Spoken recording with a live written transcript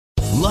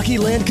Lucky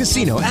Land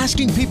Casino,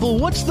 asking people,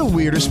 what's the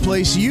weirdest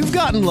place you've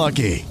gotten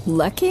lucky?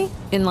 Lucky?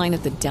 In line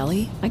at the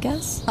deli, I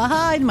guess?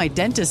 Aha, in my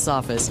dentist's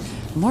office.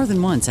 More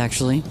than once,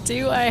 actually.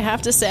 Do I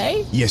have to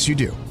say? Yes, you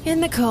do. In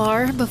the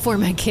car before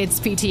my kids'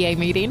 PTA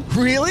meeting.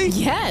 Really?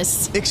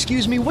 Yes.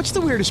 Excuse me, what's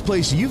the weirdest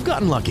place you've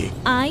gotten lucky?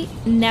 I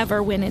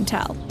never win and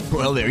tell.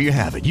 Well, there you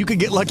have it. You can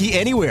get lucky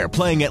anywhere,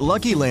 playing at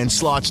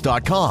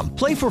LuckyLandSlots.com.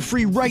 Play for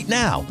free right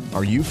now.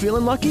 Are you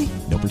feeling lucky?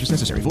 No purchase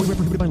necessary. Void where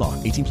prohibited by law.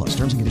 18 plus.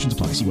 Terms and conditions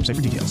apply. See website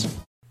for details.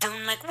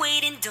 Don't like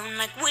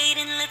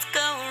waiting, let's go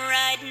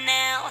right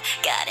now.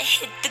 Gotta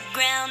hit the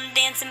ground,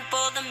 dancing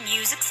for the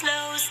music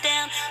slows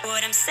down.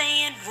 What I'm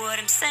saying,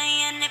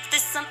 if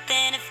there's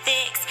something to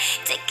fix,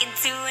 take it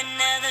to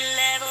another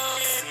level.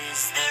 This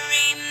is the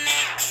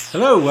remix.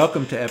 Hello,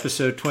 welcome to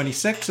episode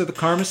 26 of the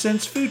Karma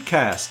Sense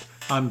Foodcast.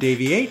 I'm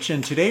Davey H,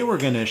 and today we're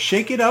going to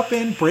shake it up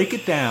and break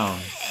it down.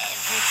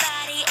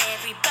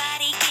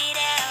 Everybody get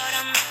out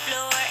on the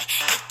floor.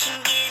 It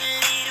can get a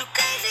little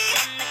crazy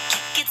when the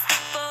kick hits the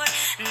floor.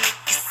 Make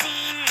a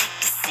scene,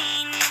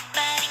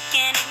 nobody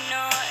can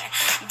ignore.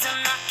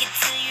 Don't knock it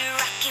till you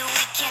rock it,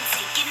 we can't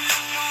take it no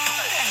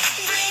more.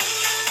 Bring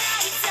the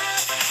lights up,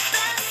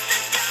 bust the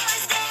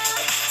doors down.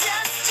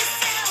 Dust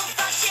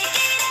yourself off, shake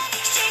it up.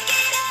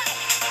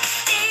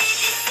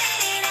 DJ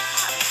set it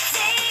off,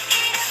 take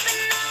it up a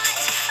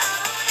notch.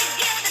 All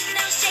together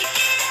now, shake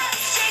it up.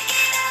 Shake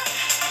it up,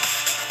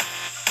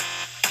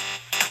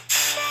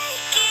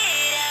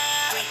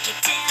 break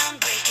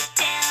it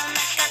down.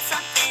 I got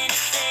something to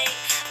say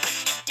when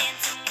you're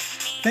dancing with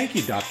me. Thank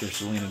you, Dr.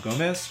 Selena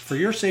Gomez, for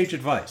your sage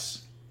advice.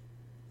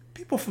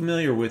 People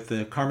familiar with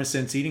the Karma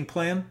Sense eating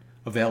plan,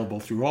 available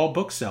through all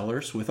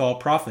booksellers with all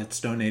profits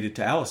donated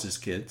to Alice's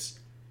kids,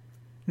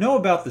 know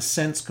about the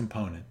sense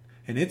component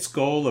and its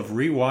goal of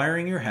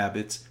rewiring your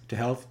habits to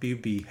help you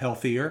be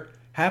healthier,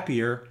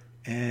 happier,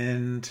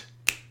 and,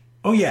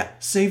 oh yeah,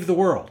 save the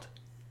world.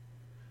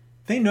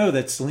 They know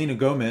that Selena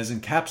Gomez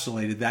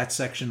encapsulated that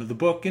section of the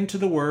book into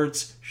the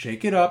words,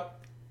 shake it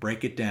up,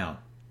 break it down.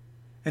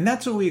 And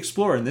that's what we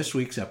explore in this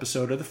week's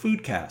episode of the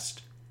Foodcast.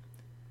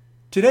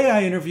 Today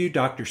I interviewed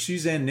Dr.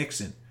 Suzanne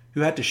Nixon,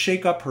 who had to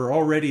shake up her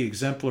already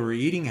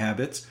exemplary eating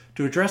habits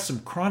to address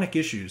some chronic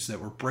issues that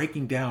were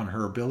breaking down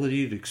her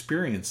ability to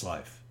experience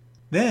life.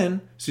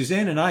 Then,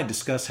 Suzanne and I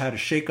discuss how to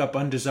shake up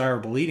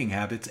undesirable eating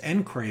habits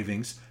and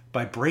cravings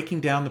by breaking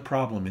down the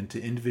problem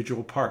into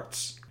individual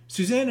parts.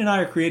 Suzanne and I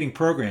are creating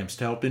programs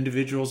to help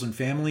individuals and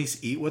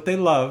families eat what they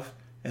love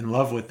and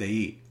love what they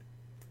eat.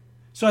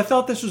 So I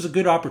thought this was a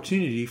good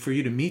opportunity for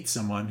you to meet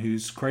someone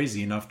who's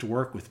crazy enough to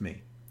work with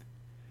me.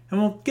 And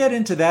we'll get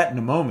into that in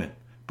a moment.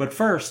 But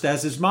first,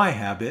 as is my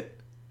habit,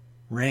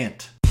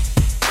 rant.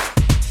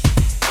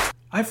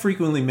 I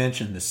frequently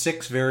mention the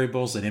 6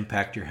 variables that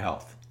impact your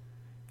health.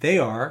 They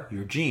are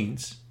your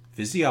genes,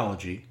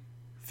 physiology,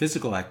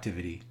 physical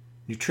activity,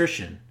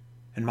 nutrition,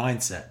 and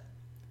mindset.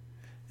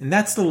 And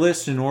that's the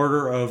list in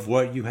order of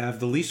what you have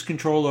the least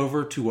control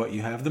over to what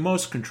you have the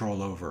most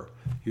control over.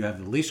 You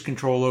have the least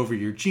control over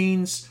your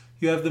genes,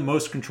 you have the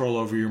most control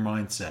over your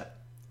mindset.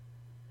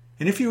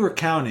 And if you were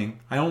counting,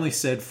 I only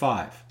said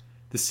 5.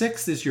 The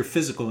 6th is your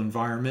physical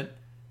environment,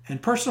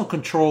 and personal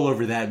control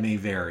over that may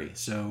vary,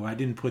 so I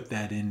didn't put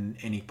that in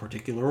any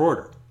particular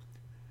order.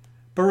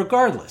 But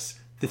regardless,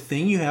 the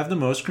thing you have the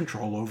most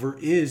control over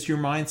is your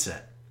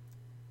mindset.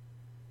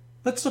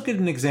 Let's look at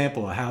an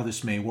example of how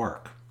this may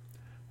work.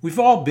 We've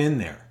all been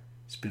there.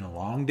 It's been a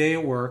long day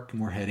at work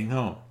and we're heading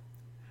home.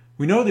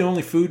 We know the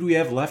only food we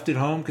have left at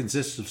home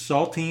consists of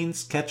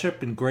saltines,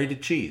 ketchup, and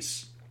grated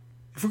cheese.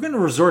 If we're going to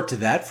resort to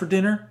that for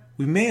dinner,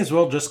 we may as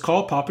well just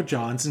call Papa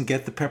John's and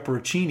get the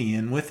pepperoncini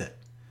in with it.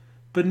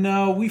 But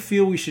no, we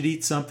feel we should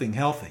eat something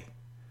healthy.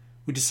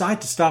 We decide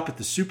to stop at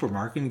the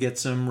supermarket and get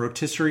some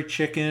rotisserie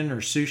chicken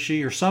or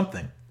sushi or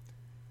something.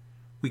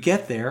 We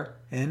get there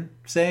and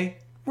say,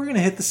 we're going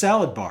to hit the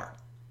salad bar.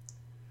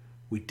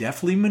 We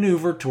deftly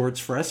maneuver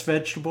towards fresh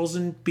vegetables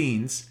and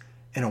beans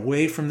and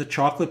away from the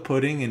chocolate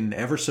pudding and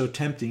ever so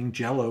tempting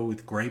Jell-O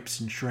with grapes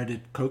and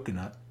shredded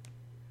coconut.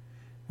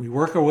 We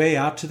work our way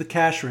out to the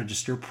cash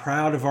register,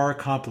 proud of our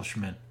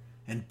accomplishment,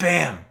 and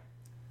bam!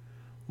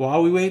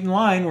 While we wait in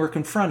line, we're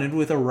confronted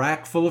with a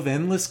rack full of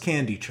endless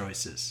candy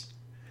choices.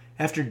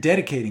 After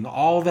dedicating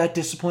all that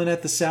discipline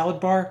at the salad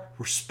bar,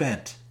 we're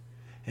spent.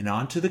 And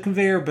onto the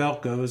conveyor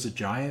belt goes a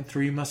giant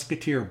 3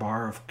 Musketeer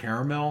bar of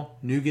caramel,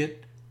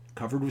 nougat,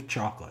 covered with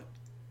chocolate.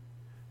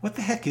 What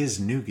the heck is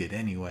nougat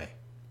anyway?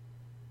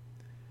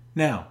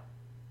 Now,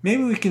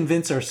 maybe we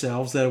convince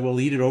ourselves that we'll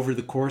eat it over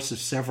the course of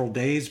several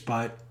days,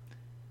 but,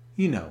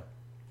 you know.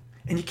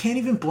 And you can't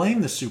even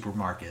blame the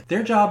supermarket.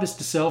 Their job is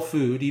to sell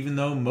food, even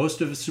though most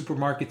of the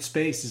supermarket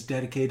space is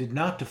dedicated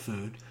not to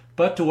food,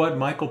 but to what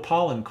Michael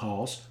Pollan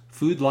calls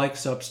food-like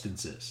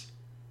substances.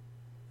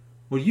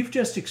 What you've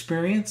just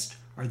experienced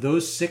are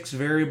those 6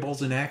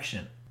 variables in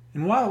action.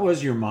 And while it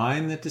was your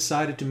mind that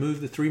decided to move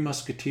the 3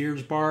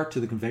 Musketeers bar to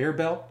the conveyor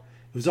belt,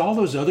 it was all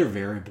those other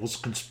variables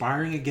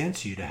conspiring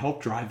against you to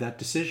help drive that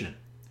decision.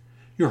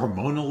 Your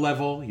hormonal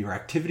level, your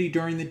activity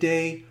during the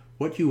day,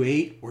 what you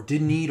ate or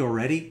didn't eat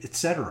already,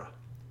 etc.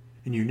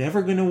 And you're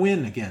never going to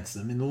win against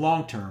them in the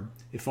long term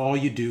if all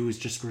you do is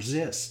just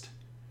resist.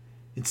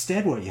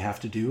 Instead, what you have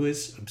to do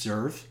is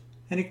observe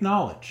and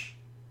acknowledge.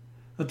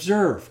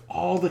 Observe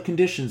all the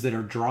conditions that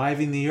are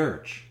driving the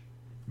urge.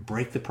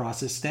 Break the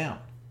process down.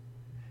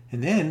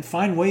 And then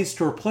find ways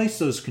to replace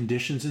those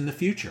conditions in the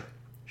future.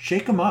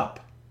 Shake them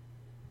up.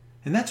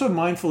 And that's what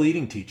mindful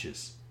eating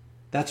teaches.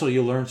 That's what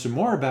you'll learn some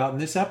more about in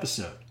this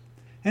episode.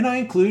 And I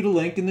include a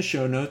link in the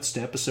show notes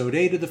to episode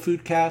 8 of the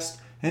Foodcast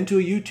and to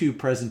a YouTube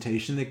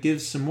presentation that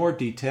gives some more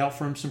detail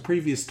from some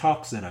previous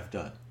talks that I've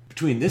done.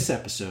 Between this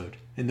episode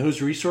and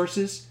those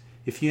resources,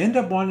 if you end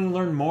up wanting to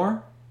learn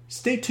more,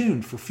 stay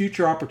tuned for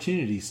future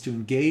opportunities to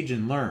engage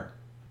and learn.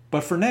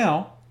 But for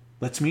now,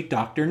 let's meet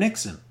Dr.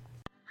 Nixon.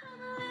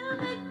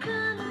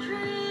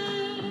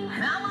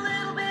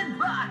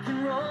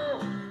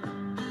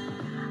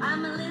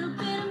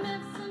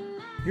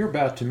 You're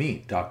about to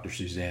meet Dr.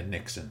 Suzanne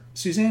Nixon.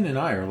 Suzanne and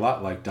I are a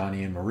lot like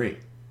Donnie and Marie.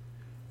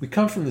 We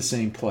come from the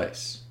same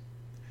place.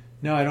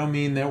 No, I don't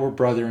mean that we're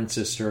brother and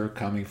sister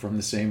coming from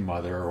the same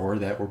mother or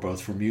that we're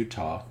both from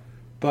Utah,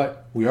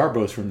 but we are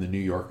both from the New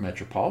York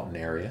metropolitan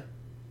area.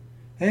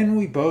 And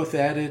we both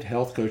added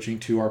health coaching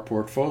to our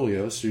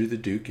portfolios through the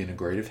Duke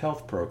Integrative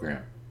Health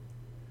Program.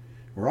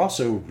 We're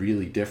also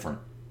really different.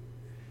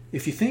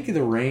 If you think of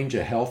the range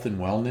of health and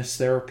wellness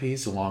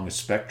therapies along a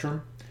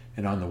spectrum,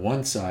 and on the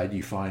one side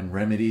you find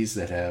remedies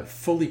that have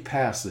fully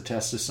passed the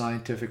test of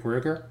scientific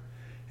rigor,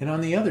 and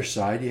on the other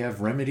side you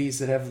have remedies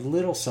that have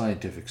little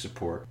scientific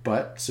support,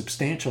 but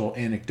substantial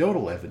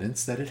anecdotal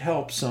evidence that it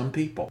helps some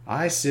people.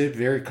 I sit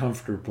very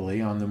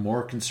comfortably on the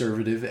more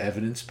conservative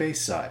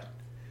evidence-based side,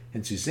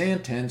 and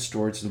Suzanne tends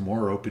towards the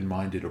more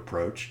open-minded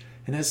approach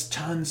and has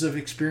tons of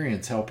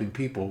experience helping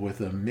people with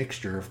a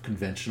mixture of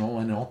conventional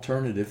and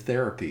alternative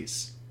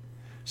therapies.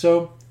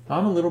 So,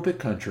 I'm a little bit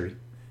country,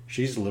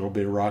 she's a little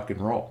bit of rock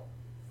and roll.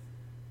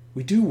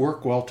 We do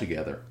work well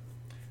together.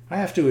 I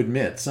have to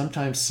admit,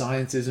 sometimes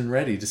science isn't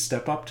ready to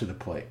step up to the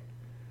plate.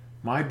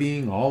 My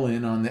being all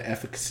in on the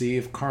efficacy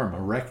of karma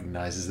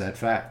recognizes that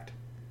fact.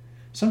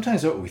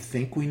 Sometimes what we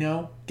think we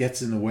know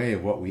gets in the way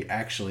of what we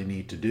actually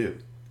need to do.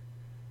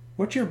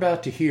 What you're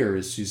about to hear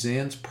is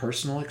Suzanne's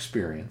personal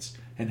experience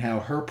and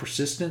how her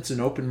persistence and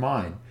open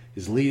mind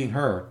is leading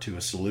her to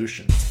a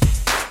solution.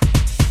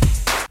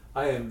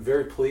 I am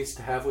very pleased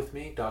to have with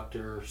me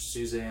Dr.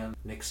 Suzanne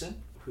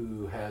Nixon,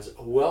 who has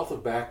a wealth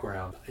of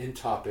background in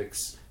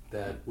topics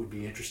that would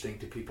be interesting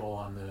to people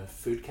on the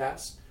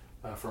Foodcast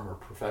from her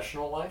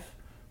professional life.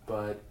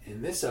 But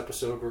in this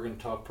episode, we're going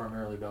to talk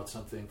primarily about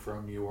something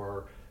from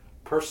your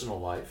personal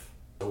life.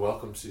 So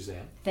welcome,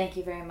 Suzanne. Thank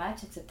you very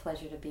much. It's a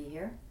pleasure to be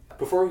here.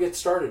 Before we get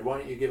started, why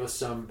don't you give us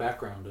some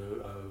background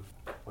of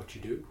what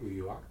you do, who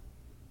you are?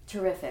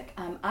 Terrific.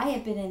 I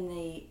have been in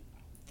the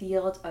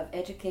field of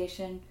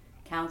education,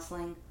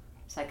 counseling,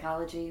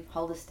 psychology,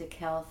 holistic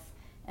health,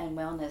 and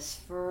wellness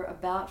for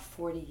about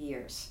 40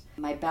 years.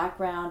 My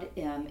background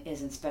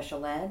is in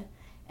special ed,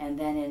 and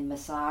then in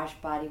massage,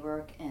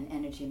 bodywork, and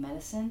energy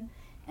medicine,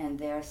 and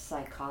there's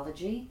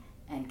psychology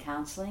and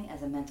counseling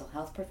as a mental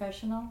health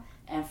professional.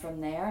 And from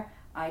there,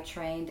 I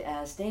trained,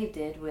 as Dave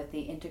did, with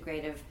the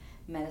Integrative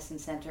Medicine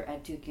Center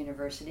at Duke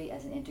University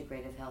as an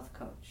integrative health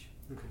coach.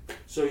 Okay.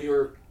 So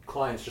your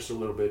clients, just a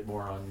little bit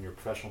more on your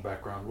professional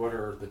background, what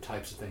are the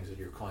types of things that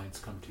your clients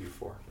come to you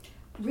for?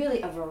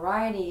 Really a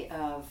variety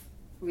of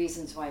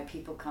reasons why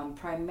people come.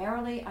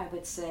 Primarily, I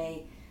would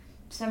say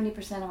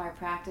 70% of my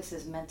practice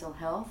is mental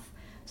health.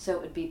 So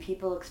it would be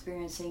people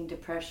experiencing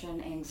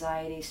depression,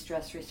 anxiety,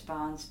 stress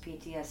response,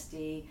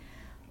 PTSD,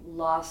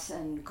 loss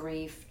and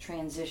grief,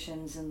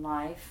 transitions in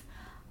life.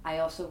 I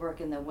also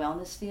work in the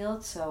wellness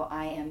field, so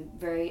I am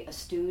very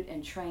astute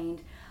and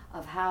trained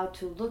of how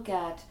to look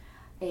at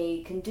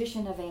a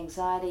condition of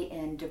anxiety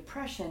and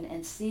depression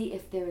and see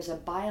if there is a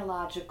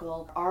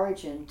biological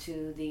origin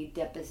to the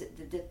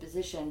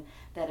disposition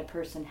that a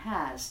person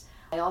has.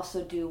 I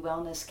also do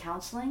wellness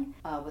counseling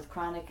with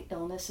chronic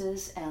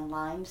illnesses and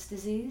Lyme's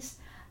disease,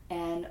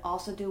 and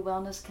also do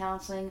wellness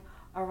counseling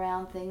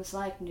around things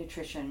like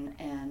nutrition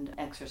and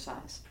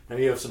exercise. Now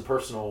you have some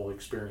personal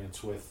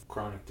experience with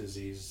chronic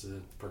disease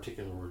that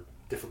particularly were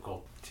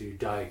difficult to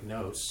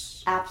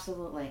diagnose.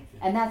 Absolutely.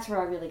 Yeah. And that's where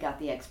I really got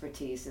the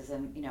expertise is,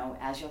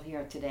 as you'll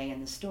hear today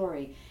in the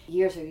story,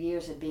 years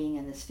of being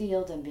in this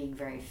field and being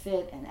very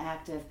fit and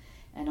active,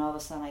 and all of a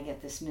sudden I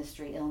get this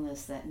mystery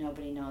illness that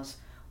nobody knows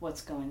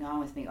what's going on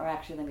with me, or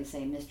actually let me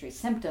say mystery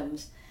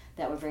symptoms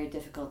that were very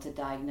difficult to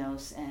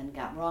diagnose and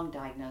got wrong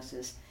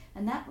diagnosis.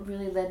 And that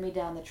really led me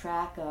down the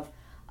track of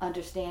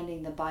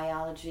understanding the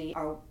biology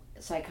or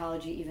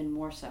psychology even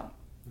more so.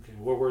 Okay.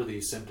 What were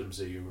the symptoms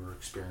that you were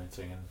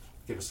experiencing, and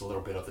give us a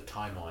little bit of the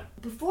timeline?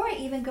 Before I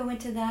even go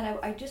into that,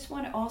 I just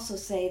want to also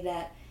say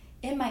that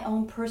in my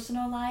own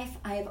personal life,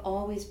 I have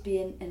always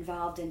been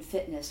involved in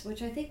fitness,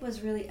 which I think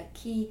was really a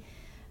key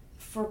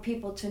for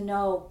people to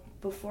know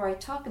before I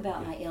talk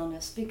about my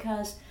illness,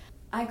 because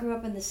I grew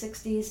up in the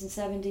 60s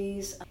and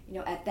 70s.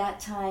 At that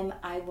time,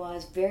 I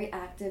was very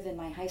active in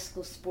my high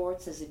school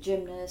sports as a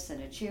gymnast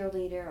and a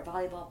cheerleader, a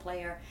volleyball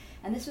player.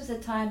 And this was a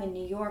time in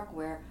New York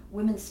where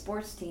women's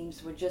sports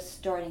teams were just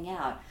starting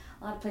out.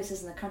 A lot of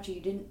places in the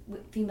country,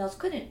 females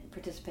couldn't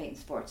participate in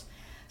sports.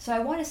 So I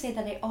want to say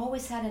that I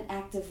always had an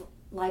active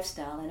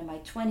lifestyle. And in my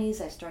 20s,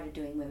 I started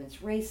doing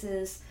women's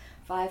races,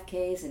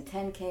 5Ks and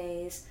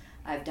 10Ks.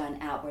 I've done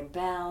Outward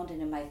Bound.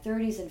 And in my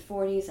 30s and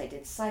 40s, I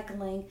did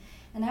cycling.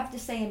 And I have to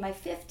say, in my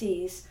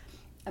 50s,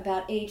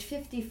 about age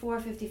 54,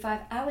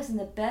 55, I was in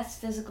the best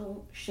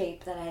physical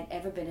shape that I had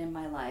ever been in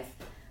my life.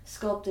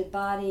 Sculpted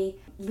body,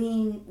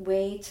 lean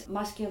weight,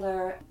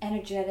 muscular,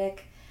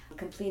 energetic,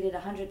 completed a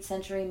 100th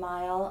century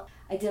mile.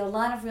 I did a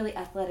lot of really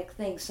athletic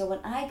things. So when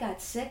I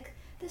got sick,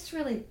 this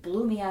really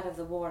blew me out of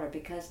the water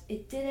because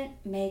it didn't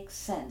make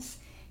sense.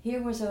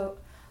 Here was a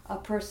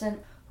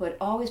person who had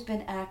always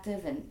been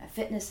active and a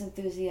fitness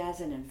enthusiast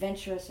and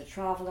adventurous, a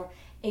traveler,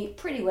 ate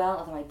pretty well,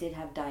 although I did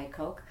have Diet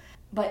Coke,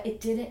 but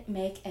it didn't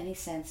make any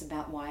sense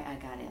about why I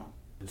got ill.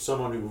 And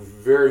someone who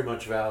very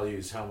much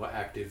values how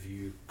active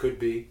you could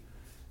be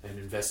and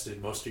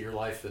invested most of your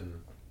life in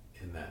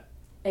that.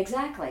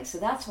 Exactly. So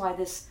that's why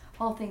this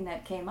whole thing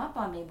that came up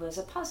on me was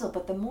a puzzle.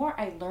 But the more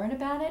I learn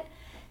about it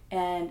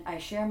and I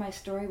share my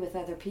story with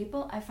other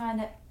people, I find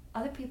that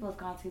other people have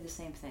gone through the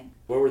same thing.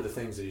 What were the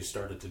things that you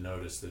started to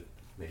notice that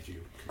made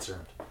you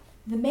concerned?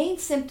 The main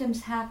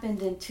symptoms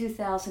happened in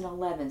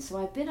 2011, so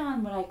I've been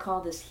on what I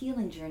call this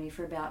healing journey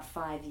for about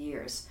 5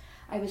 years.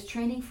 I was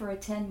training for a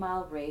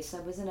 10-mile race. I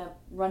was in a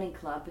running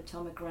club,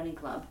 Potomac Running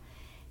Club,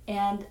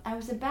 and I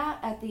was about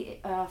at the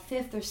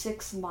 5th or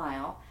 6th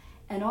mile,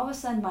 and all of a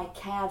sudden my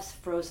calves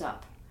froze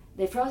up.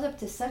 They froze up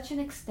to such an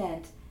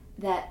extent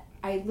that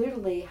I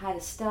literally had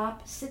to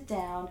stop, sit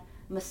down,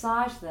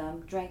 massage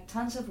them, drank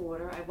tons of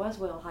water. I was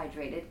well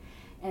hydrated,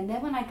 and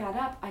then when I got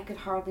up, I could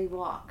hardly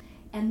walk.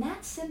 And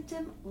that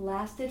symptom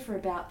lasted for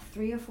about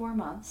 3 or 4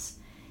 months.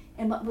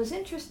 And what was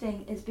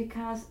interesting is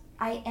because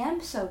I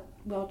am so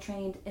well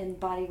trained in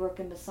body work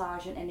and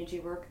massage and energy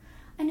work,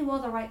 I knew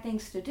all the right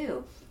things to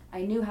do.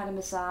 I knew how to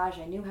massage,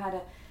 I knew how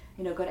to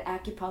go to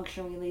acupuncture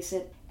and release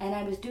it. And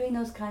I was doing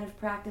those kind of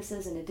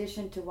practices in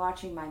addition to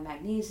watching my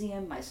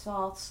magnesium, my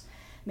salts,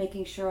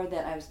 making sure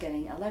that I was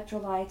getting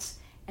electrolytes,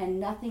 and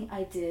nothing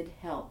I did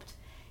helped.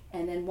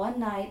 And then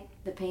one night,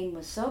 the pain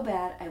was so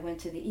bad, I went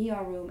to the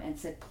ER room and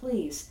said,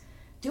 please,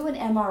 do an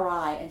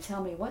MRI and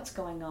tell me what's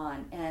going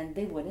on. And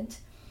they wouldn't.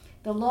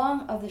 The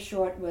long of the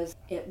short was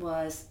it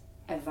was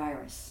a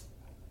virus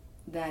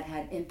that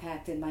had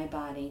impacted my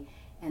body,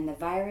 and the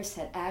virus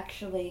had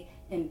actually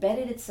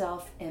embedded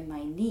itself in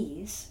my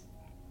knees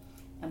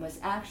and was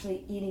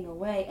actually eating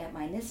away at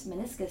my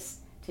meniscus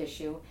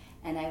tissue,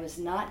 and I was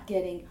not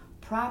getting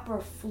proper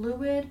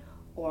fluid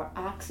or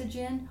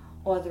oxygen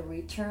or the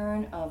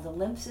return of the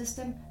lymph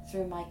system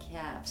through my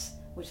calves,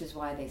 which is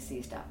why they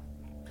seized up.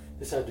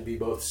 This had to be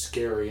both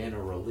scary and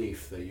a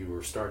relief that you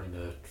were starting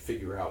to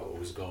figure out what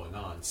was going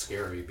on.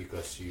 Scary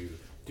because you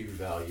do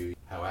value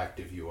how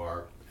active you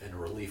are, and a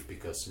relief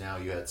because now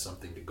you had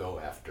something to go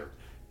after.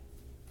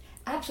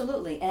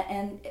 Absolutely.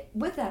 And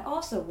with that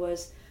also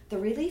was the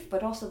relief,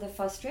 but also the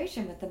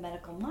frustration with the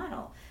medical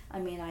model. I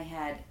mean, I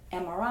had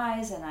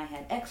MRIs and I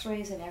had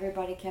x-rays, and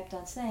everybody kept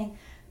on saying,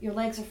 your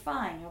legs are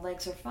fine, your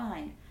legs are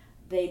fine.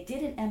 They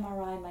didn't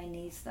MRI my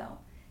knees, though.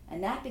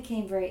 And that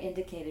became very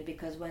indicated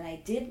because when I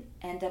did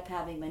end up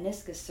having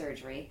meniscus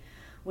surgery,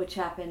 which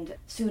happened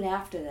soon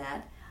after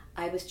that,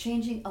 I was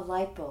changing a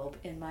light bulb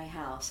in my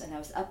house, and I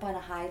was up on a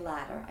high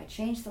ladder. I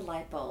changed the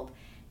light bulb,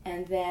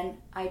 and then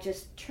I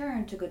just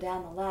turned to go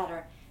down the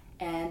ladder,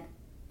 and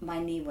my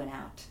knee went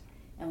out.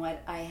 And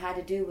what I had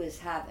to do was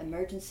have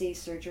emergency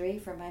surgery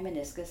for my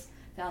meniscus.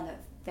 Found a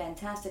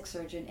fantastic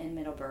surgeon in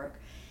Middleburg,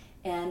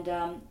 and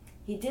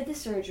he did the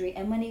surgery.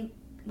 And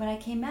when I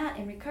came out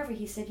in recovery,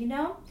 he said,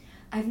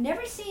 I've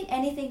never seen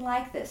anything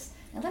like this.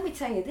 Now let me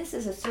tell you, this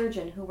is a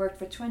surgeon who worked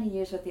for 20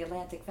 years with the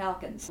Atlantic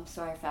Falcons. I'm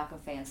sorry, Falcon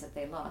fans, that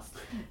they lost.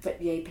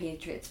 But yay,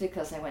 Patriots,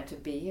 because I went to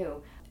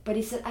BU. But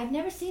he said, I've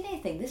never seen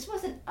anything. This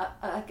wasn't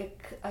a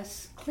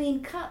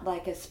clean cut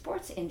like a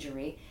sports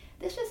injury.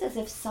 This was as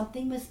if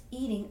something was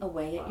eating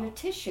away at your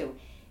tissue.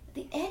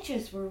 The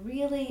edges were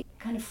really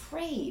kind of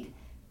frayed.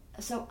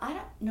 So I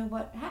don't know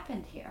what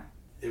happened here.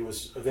 It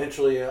was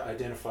eventually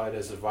identified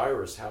as a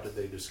virus. How did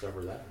they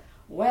discover that?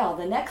 Well,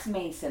 the next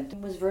main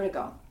symptom was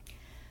vertigo.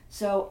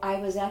 So I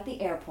was at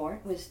the airport.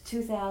 It was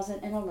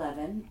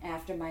 2011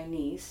 after my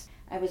niece.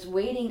 I was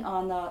waiting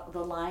on the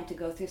line to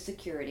go through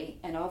security,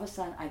 and all of a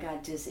sudden I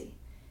got dizzy.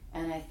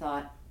 And I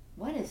thought,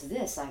 what is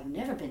this? I've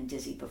never been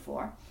dizzy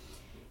before.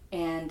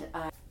 And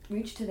I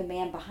reached to the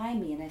man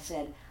behind me and I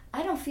said,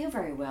 I don't feel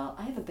very well.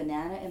 I have a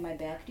banana in my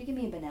bag. Could you give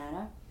me a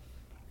banana?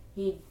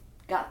 He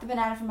got the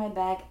banana from my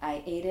bag.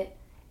 I ate it,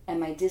 and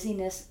my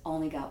dizziness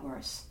only got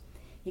worse.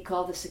 He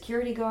called the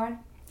security guard.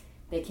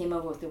 They came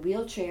over with a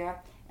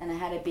wheelchair, and I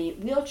had to be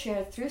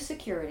wheelchaired through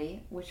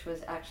security, which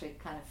was actually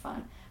kind of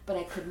fun, but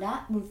I could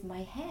not move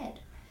my head.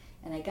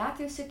 And I got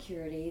through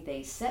security,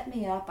 they set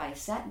me up, I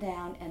sat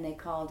down, and they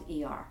called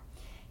ER.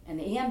 And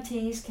the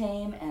EMTs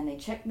came and they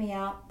checked me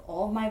out.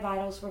 All of my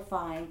vitals were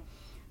fine,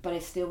 but I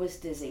still was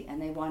dizzy,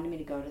 and they wanted me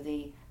to go to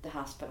the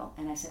hospital.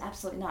 And I said,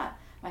 absolutely not.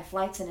 My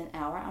flight's in an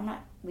hour. I'm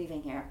not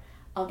leaving here.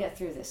 I'll get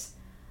through this.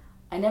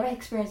 I never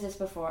experienced this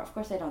before. Of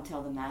course, I don't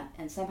tell them that.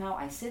 And somehow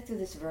I sit through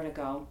this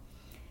vertigo.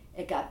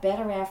 It got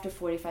better after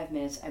 45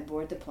 minutes. I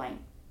board the plane.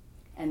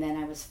 And then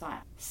I was fine.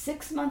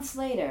 6 months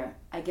later,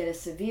 I get a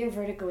severe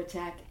vertigo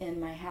attack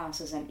in my house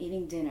as I'm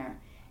eating dinner,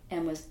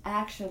 and was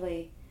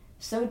actually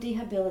so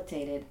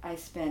debilitated. I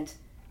spent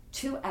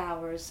 2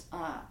 hours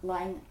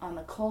lying on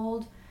the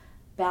cold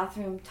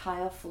bathroom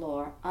tile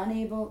floor,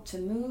 unable to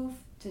move,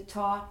 to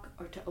talk,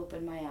 or to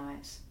open my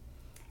eyes.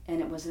 And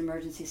it was an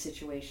emergency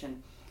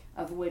situation,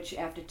 of which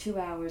after 2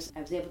 hours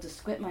I was able to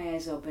squint my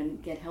eyes open,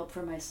 get help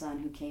from my son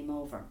who came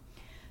over.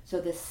 So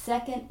the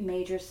second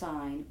major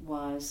sign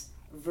was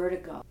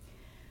vertigo.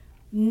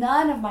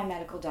 None of my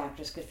medical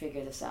doctors could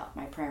figure this out.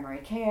 My primary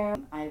care,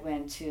 I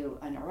went to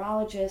a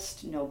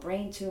neurologist, no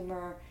brain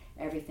tumor,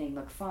 everything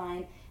looked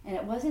fine. And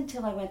it wasn't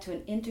until I went to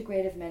an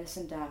integrative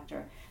medicine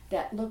doctor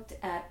that looked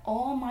at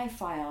all my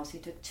files. He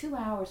took 2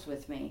 hours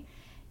with me,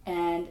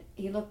 and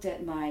he looked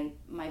at my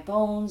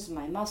bones,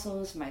 my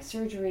muscles, my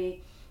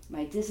surgery,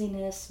 my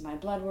dizziness, my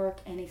blood work,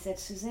 and he said,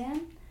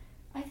 Suzanne,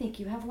 I think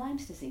you have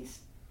Lyme's disease.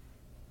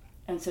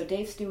 And so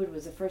Dave Stewart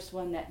was the first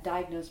one that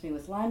diagnosed me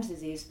with Lyme's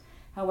disease.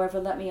 However,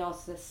 let me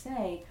also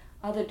say,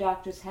 other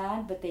doctors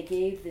had, but they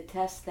gave the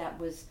test that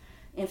was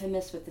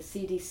infamous with the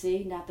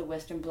CDC, not the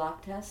Western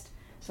blot test.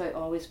 So I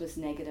always was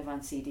negative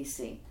on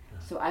CDC.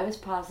 So I was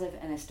positive,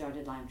 and I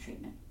started Lyme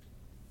treatment.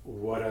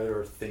 What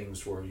other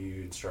things were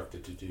you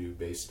instructed to do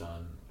based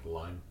on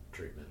Lyme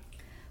treatment?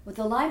 With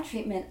the Lyme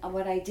treatment,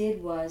 what I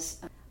did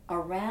was a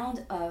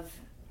round of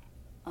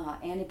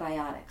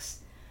antibiotics.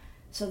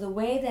 So the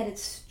way that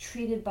it's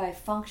treated by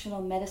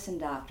functional medicine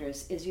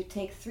doctors is you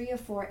take 3 or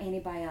 4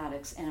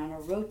 antibiotics, and on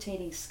a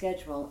rotating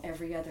schedule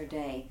every other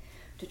day,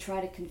 to try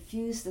to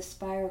confuse the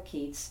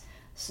spirochetes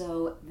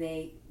so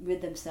they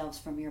rid themselves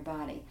from your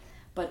body.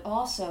 But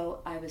also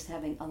I was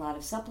having a lot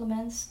of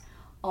supplements.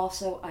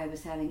 Also I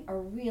was having a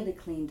really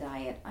clean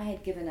diet. I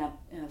had given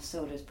up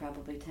sodas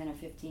probably 10 or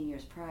 15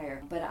 years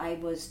prior, but I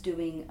was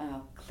doing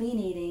clean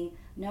eating,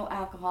 no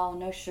alcohol,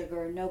 no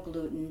sugar, no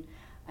gluten.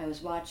 I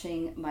was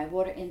watching my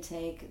water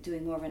intake,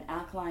 doing more of an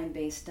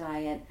alkaline-based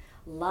diet,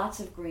 lots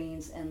of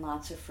greens and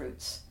lots of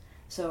fruits.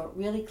 So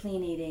really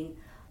clean eating,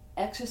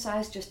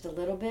 exercise just a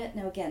little bit.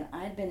 Now again,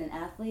 I'd been an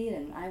athlete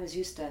and I was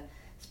used to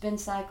spin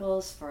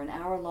cycles for an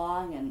hour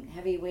long and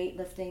heavy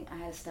weightlifting. I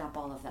had to stop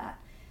all of that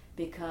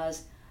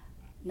because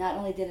not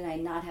only did I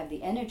not have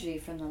the energy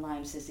from the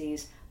Lyme's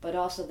disease, but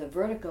also the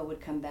vertigo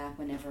would come back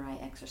whenever I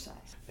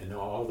exercised. And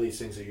all these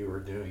things that you were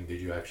doing,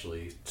 did you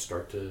actually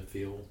start to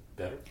feel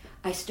better?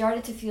 I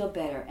started to feel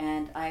better,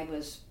 and I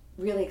was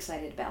really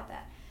excited about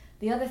that.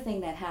 The other thing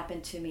that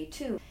happened to me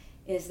too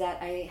is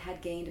that I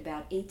had gained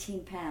about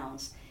 18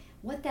 pounds.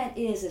 What that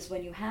is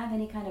when you have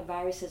any kind of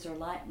viruses or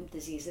Lyme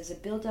disease, there's a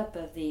buildup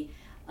of the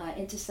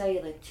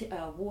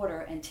intercellular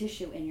water and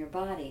tissue in your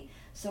body.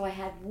 So I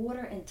had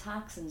water and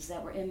toxins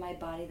that were in my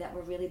body that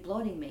were really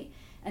bloating me.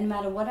 And no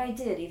matter what I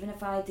did, even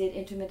if I did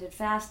intermittent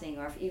fasting,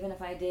 or even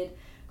if I did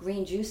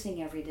green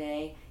juicing every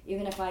day,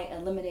 even if I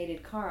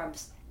eliminated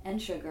carbs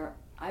and sugar,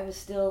 I was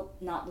still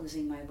not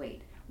losing my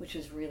weight, which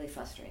was really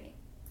frustrating.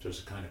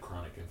 There's a kind of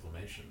chronic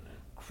inflammation then.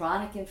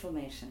 Chronic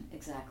inflammation,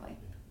 exactly.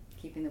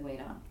 Yeah. Keeping the weight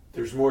on.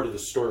 There's more to the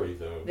story,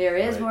 though. There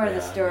is right? more to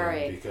the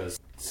story. Because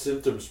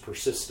symptoms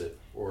persisted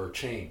or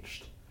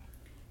changed.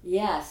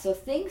 Yeah, so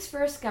things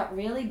first got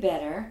really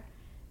better,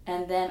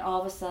 and then all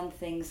of a sudden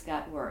things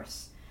got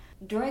worse.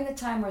 During the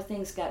time where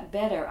things got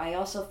better, I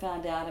also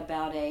found out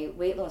about a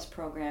weight loss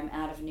program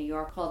out of New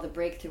York called the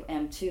Breakthrough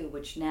M2,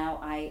 which now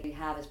I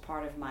have as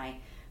part of my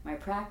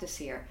practice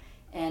here.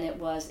 And it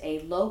was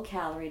a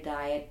low-calorie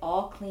diet,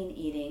 all clean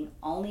eating,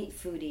 only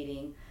food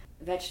eating,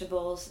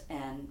 vegetables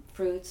and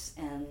fruits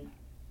and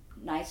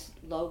nice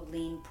low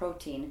lean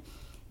protein,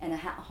 and a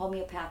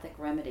homeopathic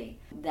remedy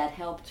that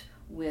helped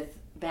with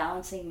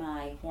balancing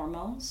my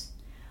hormones,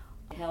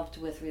 it helped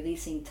with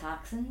releasing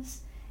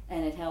toxins,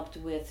 and it helped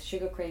with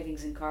sugar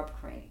cravings and carb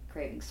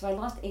cravings. So I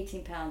lost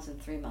 18 pounds in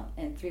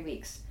 3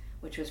 weeks,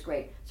 which was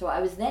great. So I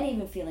was then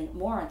even feeling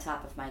more on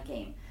top of my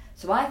game.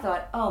 So I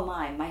thought, oh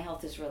my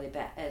health is really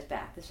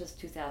back. This was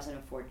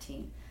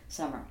 2014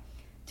 summer.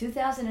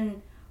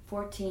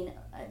 2014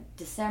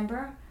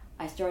 December,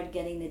 I started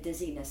getting the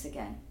dizziness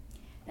again.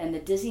 And the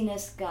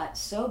dizziness got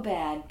so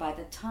bad by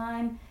the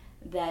time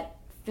that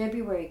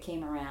February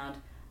came around,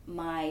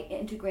 my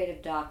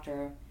integrative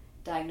doctor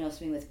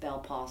diagnosed me with Bell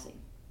palsy,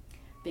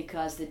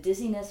 because the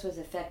dizziness was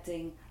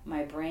affecting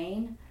my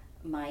brain,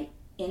 my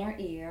inner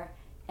ear,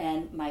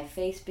 and my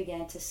face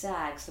began to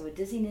sag. So a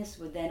dizziness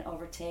would then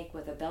overtake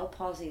with a Bell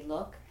palsy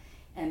look,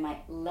 and my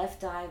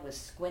left eye was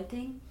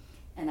squinting,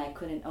 and I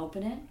couldn't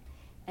open it.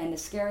 And the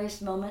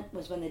scariest moment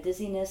was when the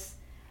dizziness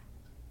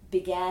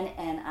began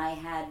and I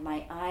had,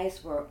 my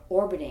eyes were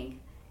orbiting,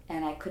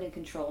 and I couldn't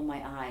control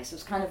my eyes. It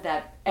was kind of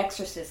that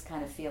exorcist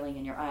kind of feeling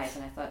in your eyes,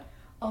 and I thought,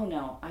 oh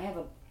no, I have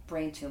a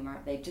brain tumor.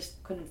 They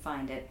just couldn't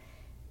find it.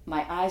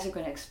 My eyes are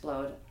going to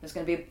explode. There's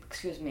going to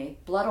be,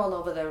 blood all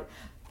over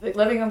the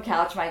living room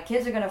couch. My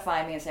kids are going to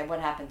find me and say, what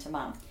happened to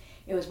Mom?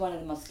 It was one of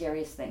the most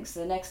scariest things.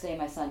 So the next day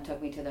my son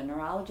took me to the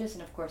neurologist,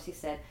 and of course he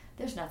said,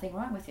 there's nothing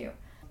wrong with you.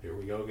 Here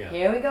we go again.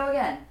 Here we go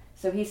again.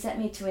 So he sent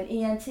me to an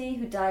ENT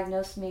who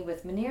diagnosed me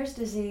with Meniere's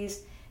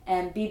disease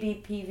and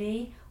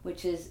BBPV,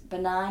 which is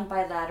benign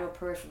bilateral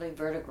peripheral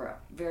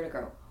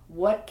vertigo.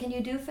 What can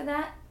you do for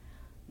that?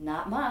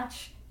 Not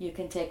much. You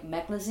can take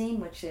meclizine,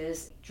 which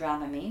is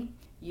Dramamine.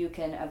 You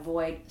can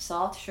avoid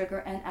salt, sugar,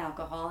 and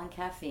alcohol and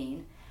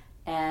caffeine.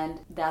 And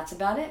that's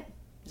about it.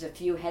 There's a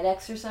few head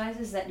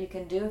exercises that you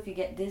can do if you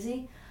get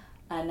dizzy,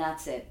 and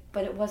that's it.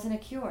 But it wasn't a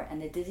cure,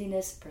 and the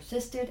dizziness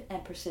persisted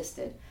and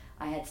persisted.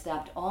 I had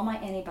stopped all my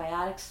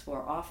antibiotics,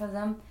 swore off of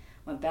them,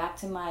 went back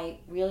to my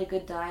really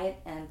good diet,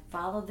 and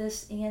followed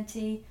this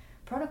ENT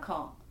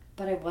protocol.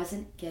 But I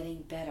wasn't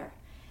getting better.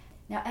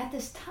 Now, at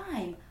this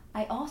time,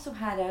 I also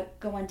had to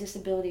go on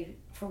disability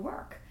for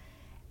work.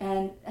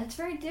 And that's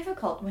very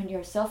difficult when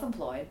you're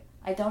self-employed.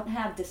 I don't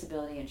have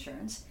disability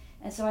insurance,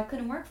 and so I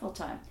couldn't work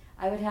full-time.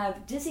 I would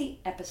have dizzy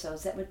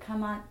episodes that would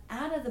come on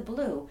out of the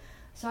blue.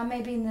 So I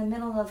may be in the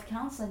middle of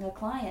counseling a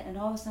client, and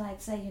all of a sudden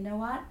I'd say, you know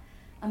what?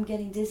 I'm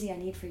getting dizzy. I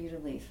need for you to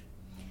leave.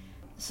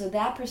 So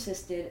that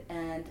persisted,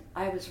 and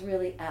I was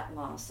really at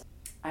loss.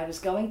 I was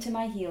going to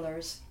my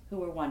healers, who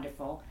were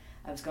wonderful.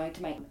 I was going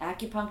to my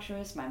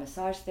acupuncturist, my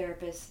massage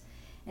therapist,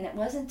 and it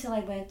wasn't until I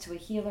went to a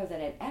healer that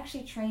I'd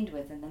actually trained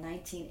with in the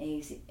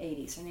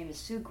 1980s. Her name is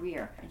Sue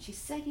Greer. And she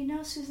said, you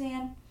know,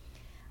 Suzanne,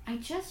 I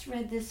just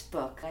read this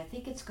book. I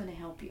think it's going to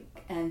help you.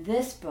 And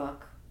this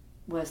book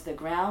was the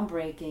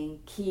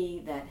groundbreaking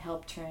key that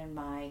helped turn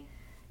my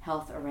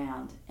health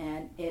around.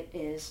 And it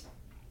is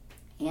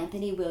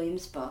Anthony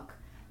Williams' book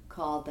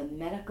called The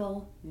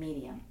Medical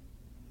Medium.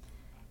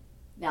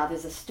 Now,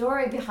 there's a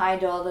story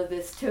behind all of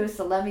this, too,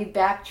 so let me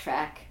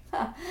backtrack.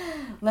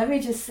 Let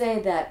me just say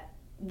that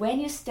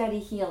when you study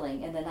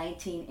healing in the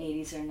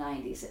 1980s or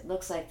 90s, it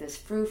looks like this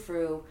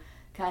frou-frou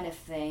kind of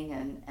thing,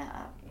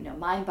 and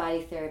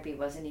mind-body therapy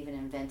wasn't even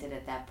invented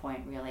at that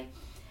point, really.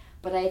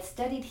 But I had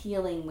studied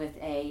healing with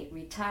a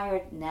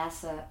retired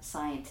NASA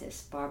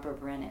scientist, Barbara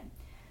Brennan,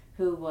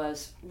 who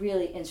was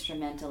really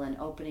instrumental in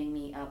opening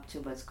me up to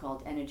what's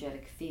called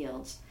energetic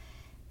fields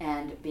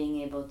and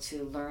being able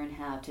to learn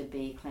how to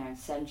be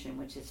clairsentient,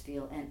 which is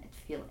feel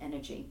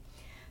energy.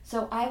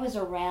 So I was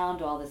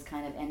around all this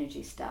kind of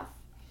energy stuff.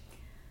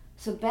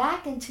 So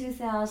back in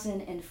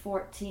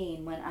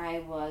 2014, when I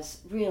was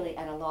really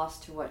at a loss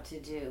to what to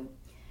do,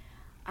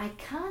 I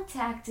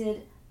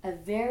contacted a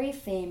very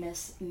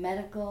famous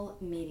medical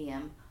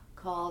medium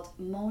called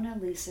Mona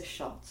Lisa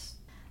Schultz.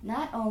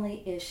 Not only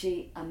is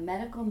she a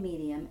medical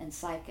medium and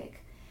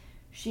psychic,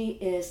 she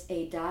is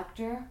a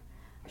doctor,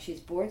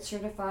 she's board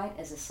certified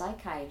as a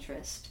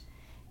psychiatrist,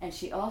 and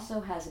she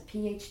also has a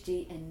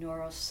PhD in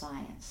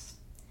neuroscience.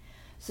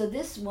 So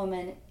this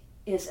woman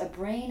is a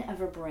brain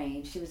of a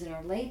brain. She was in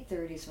her late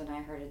 30s when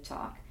I heard her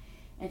talk.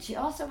 And she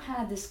also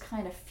had this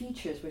kind of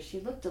features where she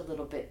looked a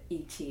little bit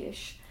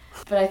ET-ish.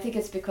 But I think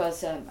it's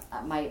because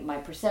my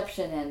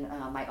perception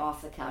and my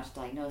off-the-couch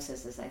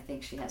diagnosis is I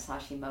think she has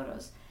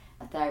Hashimoto's,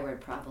 a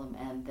thyroid problem,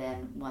 and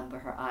then one where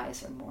her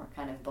eyes are more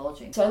kind of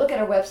bulging. So I look at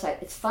her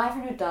website. It's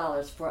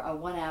 $500 for a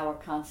 1-hour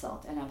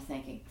consult. And I'm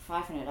thinking,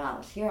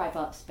 $500. Here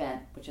I've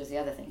spent, which is the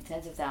other thing,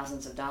 tens of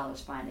thousands of dollars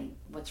finding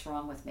what's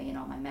wrong with me and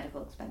all my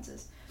medical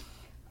expenses.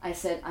 I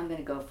said, I'm going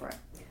to go for it.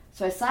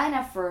 So I signed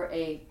up for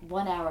a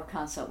 1-hour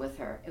consult with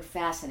her. It was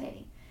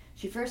fascinating.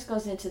 She first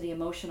goes into the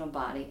emotional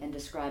body and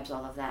describes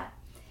all of that.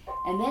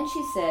 And then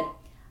she said,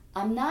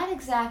 I'm not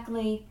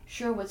exactly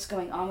sure what's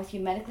going on with you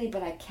medically,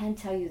 but I can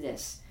tell you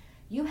this.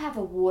 You have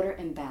a water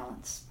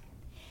imbalance.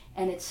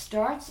 And it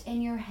starts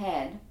in your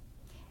head,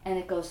 and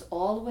it goes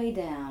all the way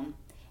down,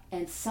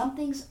 and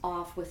something's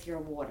off with your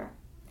water.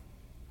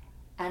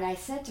 And I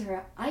said to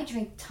her, I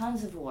drink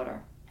tons of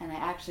water, and I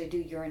actually do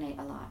urinate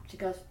a lot. She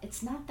goes,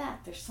 it's not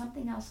that. There's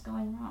something else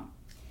going wrong.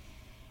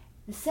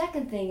 The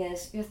second thing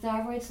is your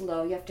thyroid's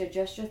low. You have to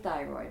adjust your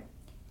thyroid.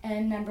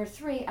 And number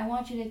 3, I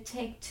want you to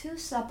take 2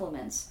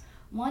 supplements.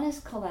 One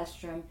is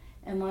cholesterol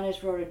and one is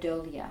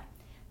rhodiodolia.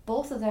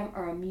 Both of them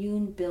are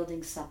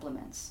immune-building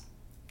supplements.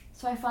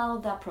 So I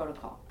followed that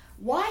protocol.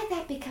 Why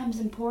that becomes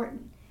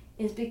important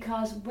is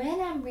because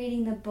when I'm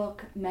reading the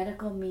book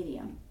Medical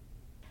Medium,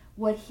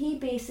 what he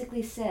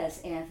basically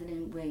says,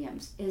 Anthony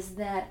Williams, is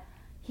that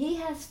he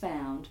has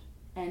found,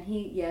 and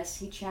he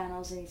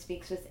channels and he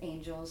speaks with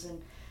angels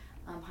and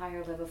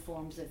higher level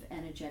forms of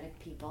energetic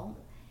people,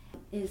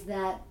 is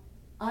that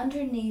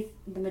underneath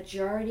the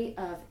majority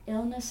of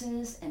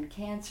illnesses and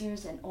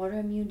cancers and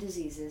autoimmune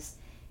diseases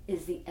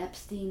is the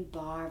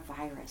Epstein-Barr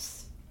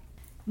virus.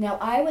 Now,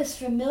 I was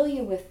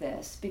familiar with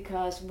this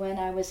because when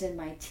I was in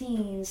my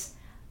teens,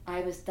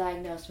 I was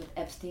diagnosed with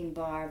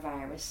Epstein-Barr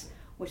virus,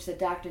 which the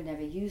doctor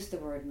never used the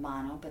word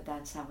mono, but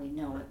that's how we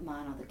know it,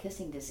 mono, the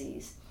kissing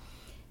disease.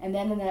 And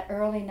then in the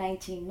early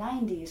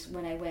 1990s,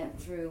 when I went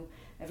through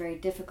a very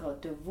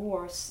difficult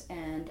divorce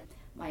and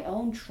my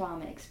own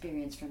trauma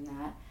experience from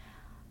that,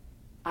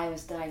 I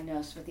was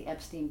diagnosed with the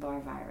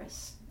Epstein-Barr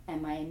virus,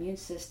 and my immune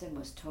system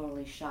was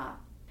totally shot.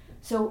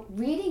 So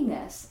reading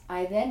this,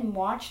 I then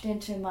marched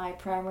into my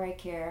primary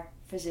care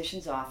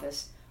physician's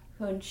office,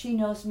 and she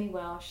knows me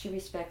well, she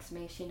respects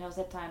me, she knows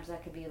at times I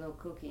could be a little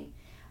kooky.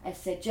 I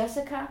said,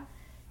 Jessica,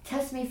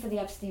 test me for the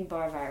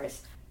Epstein-Barr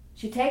virus.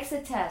 She takes the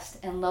test,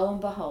 and lo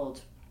and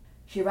behold,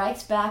 she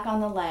writes back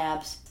on the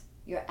labs,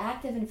 you're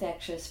active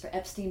infectious for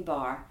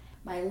Epstein-Barr.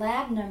 My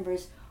lab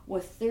numbers were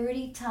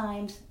 30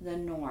 times the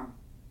norm.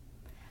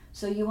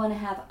 So you want to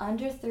have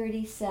under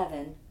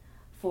 37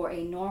 for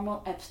a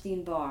normal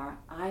Epstein-Barr.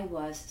 I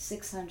was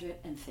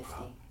 650.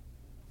 Wow.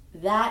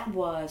 That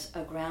was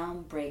a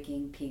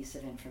groundbreaking piece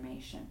of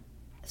information.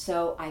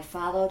 So I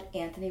followed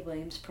Anthony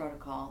Williams'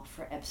 protocol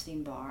for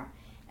Epstein-Barr,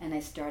 and I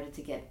started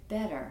to get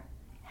better.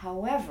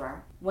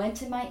 However, went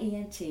to my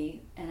ENT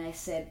and I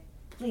said,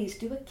 please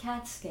do a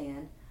CAT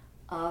scan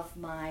of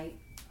my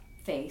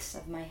face,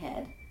 of my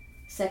head.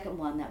 Second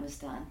one that was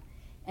done.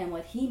 And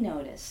what he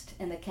noticed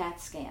in the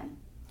CAT scan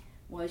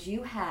was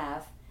you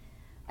have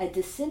a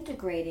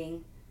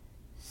disintegrating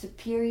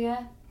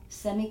superior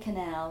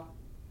semicanal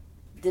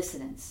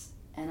dissonance.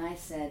 And I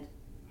said,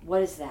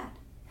 what is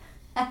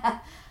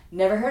that?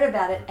 Never heard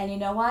about it. And you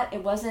know what?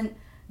 It wasn't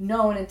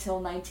known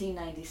until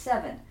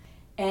 1997.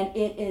 And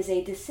it is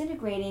a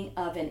disintegrating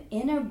of an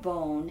inner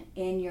bone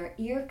in your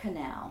ear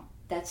canal,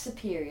 that's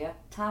superior,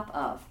 top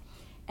of.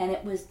 And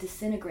it was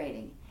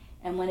disintegrating.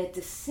 And when it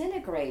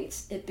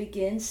disintegrates, it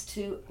begins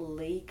to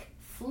leak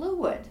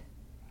fluid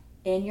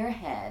in your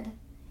head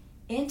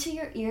into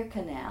your ear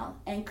canal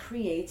and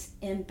creates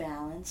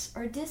imbalance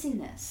or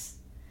dizziness.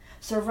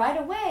 So right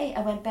away,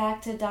 I went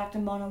back to Dr.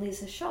 Mona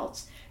Lisa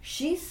Schultz.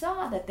 She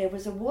saw that there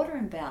was a water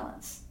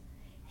imbalance.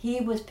 He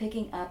was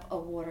picking up a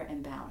water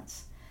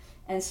imbalance.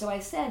 And so I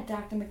said,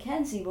 Dr.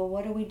 McKenzie, well,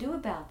 what do we do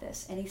about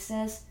this? And he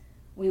says,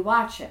 we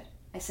watch it.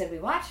 I said, we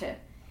watch it?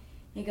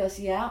 He goes,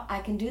 yeah, I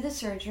can do the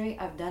surgery.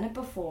 I've done it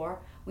before.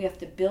 We have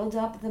to build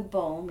up the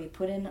bone. We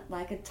put in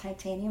like a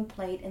titanium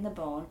plate in the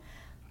bone.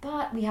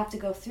 But we have to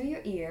go through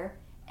your ear,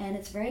 and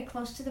it's very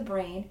close to the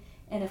brain.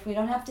 And if we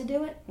don't have to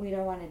do it, we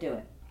don't want to do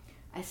it.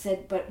 I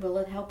said, but will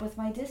it help with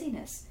my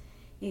dizziness?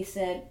 He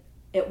said,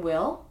 it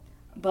will,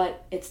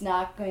 but it's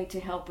not going to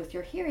help with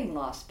your hearing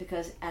loss,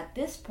 because at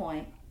this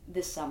point,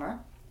 this summer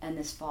and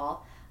this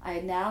fall, I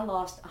had now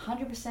lost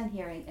 100%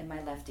 hearing in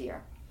my left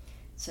ear.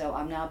 So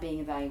I'm now being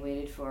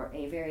evaluated for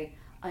a very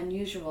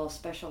unusual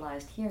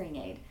specialized hearing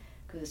aid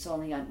because it's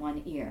only on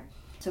one ear.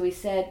 So he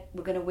said,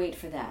 we're going to wait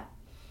for that.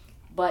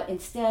 But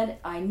instead,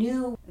 I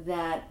knew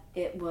that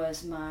it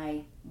was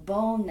my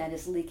bone that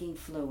is leaking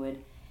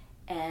fluid,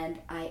 and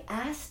I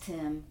asked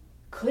him,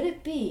 could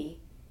it be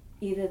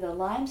either the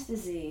Lyme's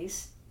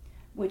disease,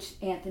 which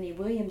Anthony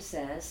Williams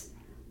says,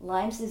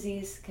 Lyme's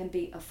disease can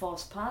be a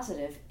false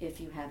positive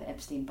if you have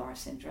Epstein-Barr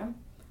syndrome,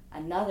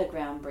 another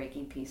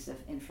groundbreaking piece of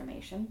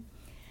information.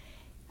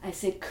 I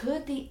said,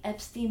 could the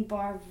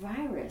Epstein-Barr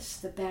virus,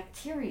 the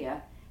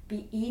bacteria,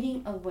 be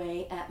eating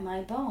away at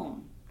my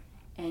bone?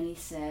 And he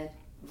said,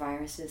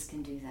 viruses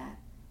can do that.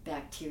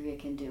 Bacteria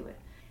can do it.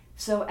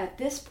 So at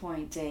this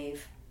point,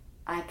 Dave,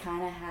 I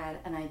kind of had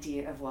an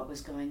idea of what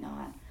was going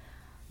on.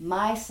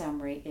 My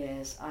summary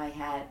is I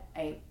had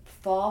a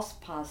false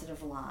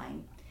positive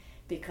Lyme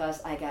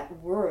because I got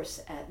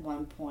worse at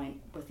one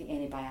point with the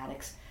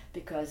antibiotics,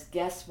 because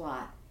guess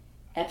what?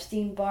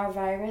 Epstein-Barr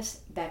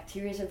virus,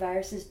 bacteria or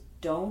viruses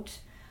don't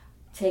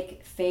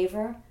take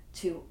favor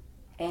to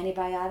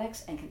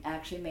antibiotics and can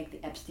actually make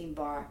the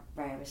Epstein-Barr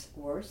virus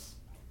worse.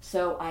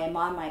 So I am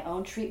on my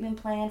own treatment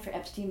plan for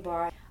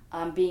Epstein-Barr.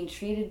 I'm being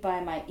treated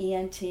by my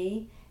ENT,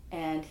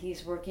 and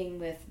he's working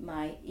with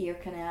my ear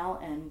canal,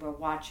 and we're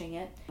watching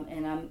it.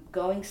 And I'm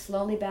going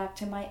slowly back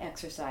to my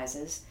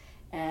exercises,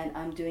 and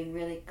I'm doing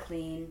really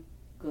clean,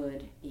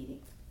 good eating.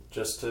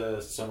 Just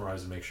to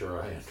summarize and make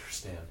sure I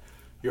understand,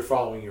 you're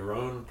following your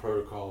own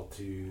protocol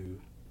to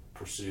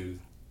pursue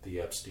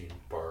the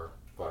Epstein-Barr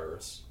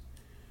virus.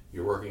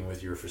 You're working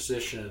with your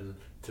physician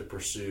to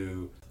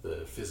pursue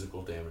the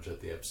physical damage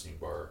that the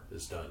Epstein-Barr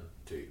has done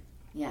to you.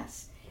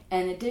 Yes.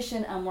 In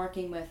addition, I'm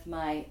working with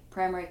my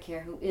primary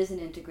care, who is an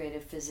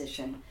integrative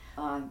physician,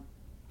 on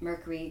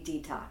mercury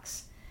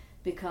detox.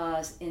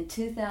 Because in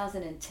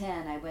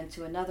 2010, I went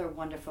to another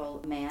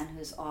wonderful man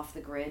who's off the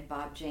grid,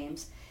 Bob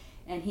James,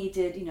 and he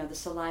did, the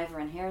saliva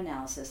and hair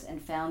analysis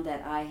and found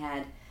that I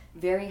had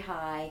very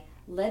high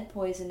lead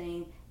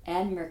poisoning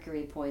and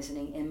mercury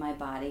poisoning in my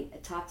body,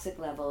 toxic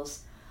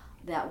levels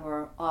that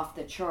were off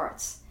the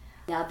charts.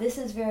 Now, this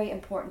is very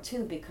important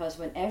too, because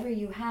whenever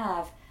you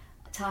have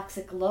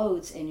toxic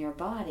loads in your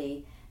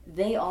body,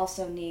 they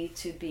also need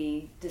to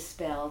be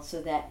dispelled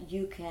so that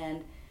you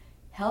can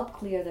help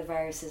clear the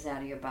viruses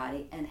out of your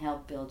body and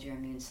help build your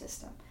immune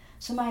system.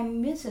 So my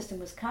immune system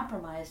was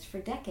compromised for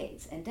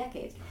decades and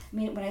decades. I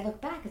mean, when I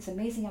look back, it's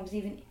amazing I was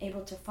even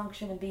able to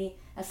function and be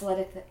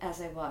athletic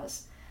as I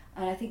was.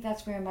 And I think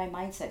that's where my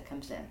mindset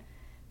comes in.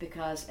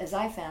 Because as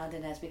I found,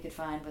 and as we could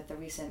find with the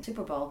recent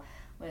Super Bowl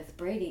with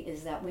Brady,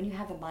 is that when you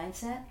have a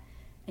mindset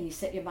and you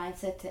set your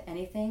mindset to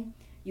anything,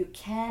 you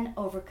can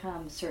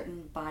overcome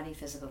certain body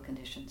physical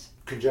conditions.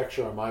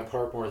 Conjecture on my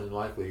part, more than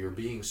likely, you're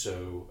being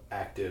so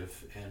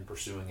active and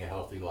pursuing a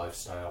healthy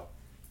lifestyle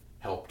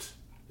helped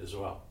as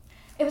well.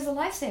 It was a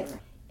lifesaver.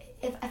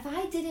 If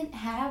I didn't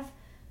have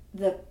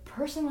the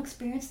personal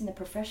experience and the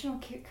professional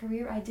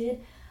career I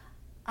did,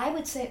 I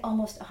would say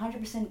almost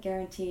 100%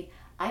 guaranteed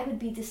I would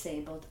be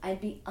disabled, I'd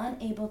be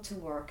unable to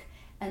work,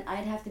 and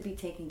I'd have to be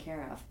taken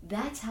care of.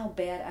 That's how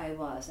bad I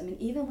was. I mean,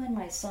 even when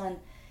my son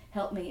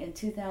helped me in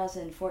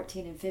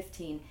 2014 and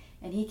 15,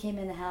 and he came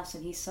in the house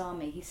and he saw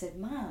me, he said,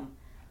 "Mom,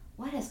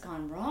 what has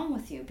gone wrong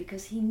with you?"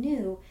 Because he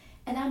knew,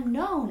 and I'm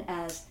known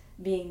as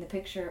being the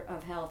picture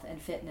of health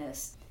and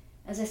fitness.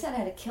 As I said, I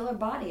had a killer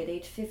body at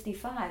age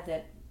 55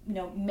 that,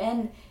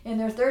 men in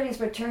their 30s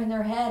would turn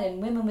their head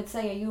and women would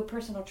say, "Are you a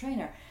personal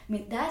trainer?" I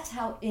mean, that's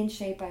how in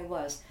shape I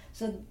was.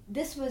 So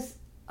this was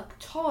a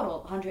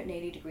total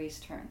 180 degrees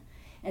turn.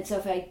 And so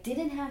if I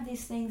didn't have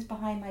these things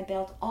behind my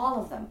belt,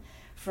 all of them,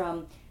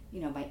 from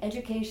my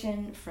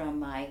education, from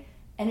my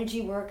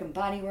energy work and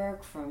body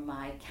work, from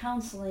my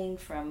counseling,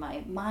 from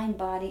my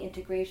mind-body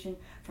integration,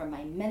 from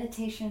my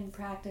meditation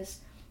practice,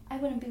 I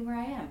wouldn't be where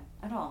I am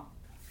at all.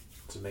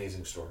 It's an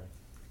amazing story.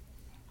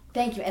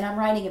 Thank you, and I'm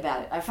writing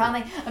about it.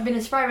 I've been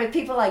inspired by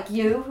people like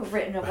you who've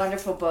written a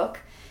wonderful book,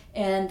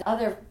 and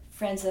other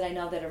friends that I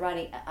know that are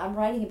writing. I'm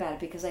writing about it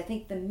because I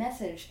think the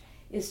message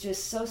is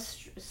just so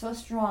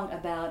strong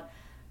about,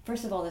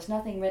 first of all, there's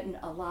nothing written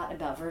a lot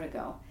about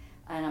vertigo,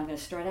 and I'm going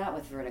to start out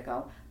with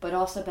vertigo, but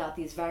also about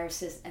these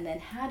viruses, and then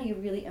how do you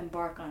really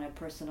embark on a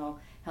personal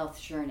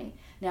health journey.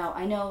 Now,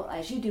 I know,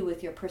 as you do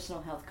with your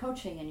personal health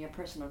coaching and your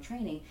personal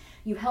training,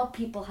 you help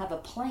people have a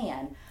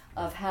plan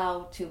of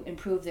how to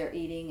improve their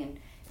eating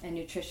and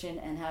nutrition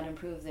and how to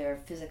improve their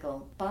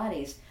physical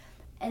bodies.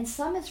 And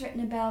some is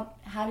written about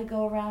how to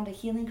go around a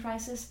healing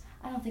crisis.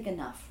 I don't think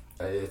enough.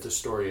 It's a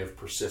story of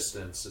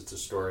persistence. It's a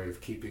story of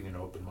keeping an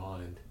open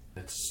mind.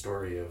 It's a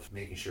story of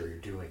making sure you're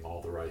doing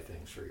all the right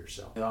things for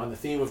yourself. And on the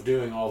theme of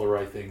doing all the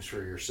right things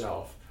for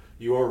yourself,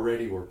 you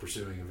already were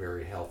pursuing a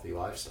very healthy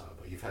lifestyle,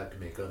 but you've had to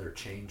make other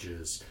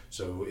changes.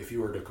 So if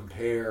you were to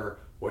compare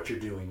what you're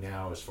doing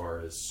now as far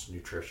as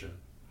nutrition,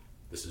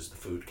 this is the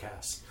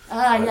Foodcast.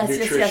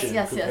 Nutrition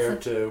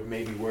compared to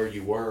maybe where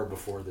you were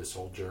before this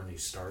whole journey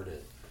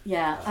started.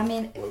 Yeah,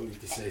 what would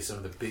you say some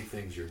of the big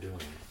things you're doing?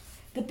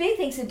 The big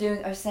things they're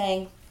doing are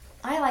saying,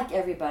 I, like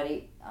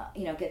everybody,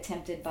 get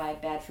tempted by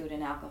bad food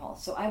and alcohol.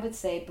 So I would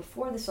say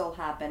before this all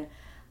happened,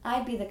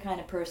 I'd be the kind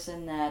of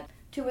person that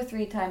 2 or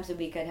 3 times a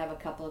week I'd have a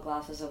couple of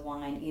glasses of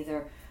wine,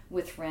 either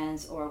with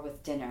friends or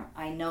with dinner.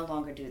 I no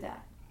longer do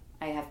that.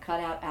 I have cut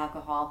out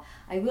alcohol.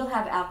 I will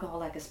have alcohol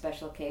like a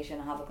special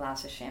occasion. I'll have a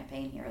glass of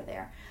champagne here or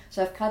there.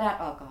 So I've cut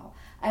out alcohol.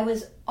 I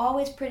was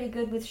always pretty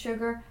good with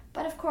sugar,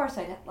 but of course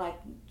I'd like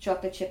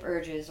chocolate chip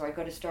urges, or I'd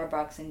go to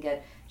Starbucks and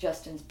get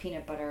Justin's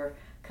peanut butter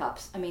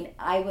cups. I mean,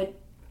 I would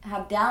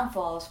have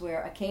downfalls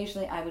where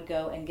occasionally I would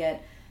go and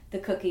get the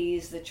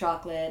cookies, the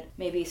chocolate,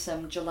 maybe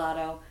some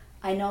gelato.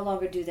 I no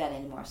longer do that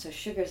anymore, so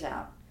sugar's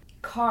out.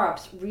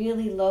 Carbs,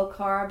 really low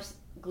carbs,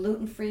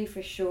 gluten-free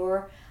for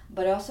sure,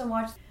 but I also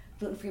watch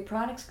gluten-free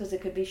products because there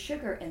could be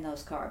sugar in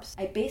those carbs.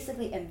 I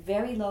basically am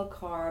very low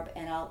carb,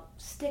 and I'll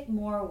stick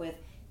more with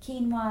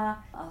quinoa,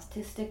 I'll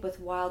stick with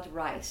wild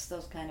rice,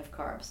 those kind of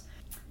carbs.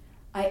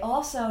 I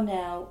also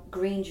now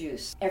green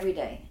juice every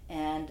day,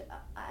 and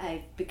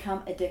I've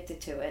become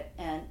addicted to it,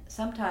 and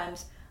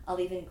sometimes I'll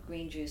even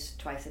green juice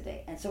twice a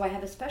day. And so I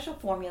have a special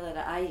formula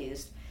that I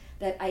used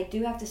that I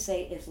do have to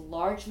say is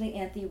largely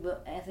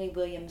Anthony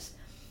Williams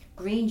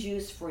green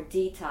juice for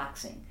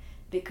detoxing,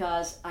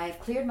 because I have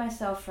cleared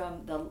myself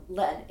from the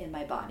lead in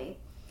my body.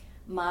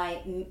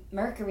 My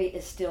mercury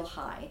is still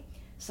high,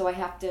 so I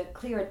have to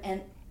clear it.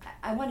 And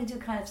I want to do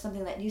kind of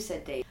something that you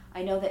said, Dave.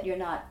 I know that you're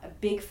not a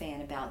big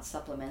fan about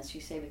supplements.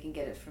 You say we can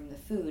get it from the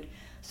food.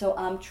 So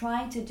I'm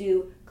trying to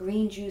do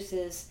green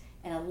juices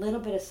and a little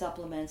bit of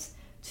supplements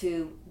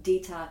to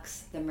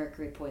detox the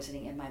mercury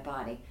poisoning in my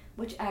body,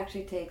 which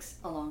actually takes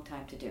a long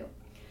time to do.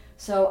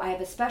 So I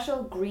have a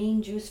special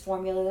green juice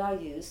formula that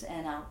I'll use,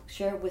 and I'll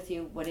share with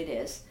you what it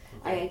is.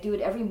 Okay. I do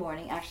it every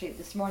morning. Actually,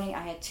 this morning I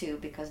had 2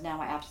 because now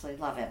I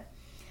absolutely love it.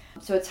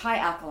 So it's high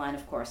alkaline,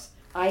 of course.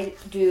 I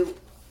do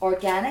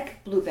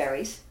organic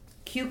blueberries,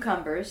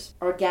 cucumbers,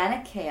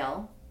 organic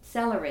kale,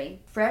 celery,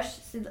 fresh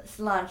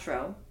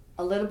cilantro,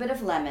 a little bit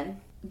of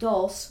lemon,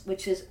 dulse,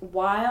 which is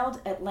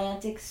wild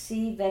Atlantic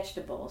sea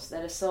vegetables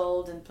that are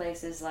sold in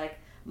places like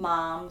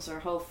Mom's or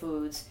Whole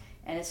Foods,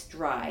 and it's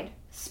dried,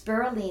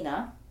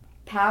 spirulina,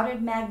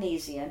 powdered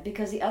magnesium,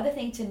 because the other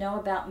thing to know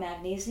about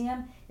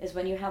magnesium is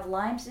when you have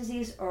Lyme's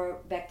disease or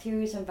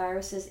bacteria and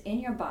viruses in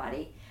your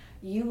body,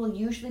 you will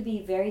usually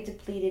be very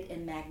depleted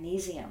in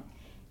magnesium.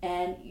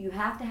 And you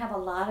have to have a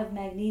lot of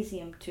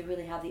magnesium to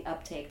really have the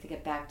uptake to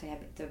get back to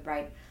the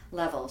right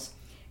levels.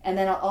 And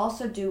then I'll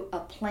also do a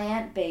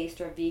plant-based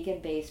or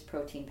vegan-based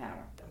protein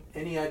powder.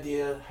 Any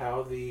idea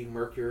how the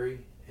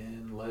mercury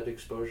and lead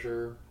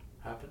exposure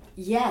happened?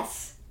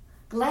 Yes.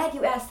 Glad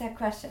you asked that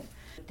question.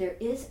 There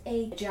is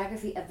a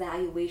geography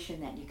evaluation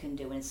that you can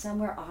do, and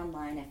somewhere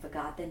online, I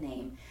forgot the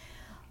name,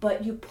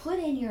 but you put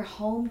in your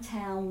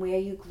hometown where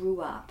you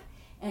grew up,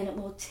 and it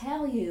will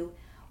tell you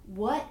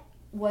what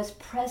was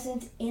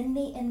present in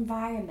the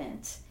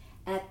environment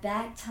at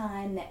that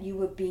time that you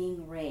were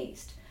being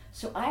raised.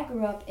 So I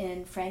grew up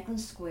in Franklin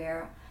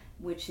Square,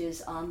 which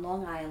is on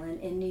Long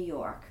Island in New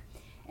York.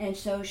 And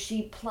so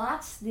she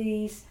plots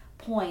these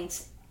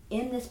points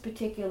in this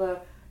particular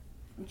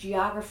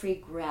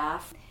geography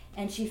graph,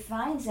 and she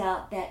finds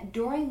out that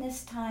during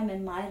this time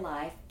in my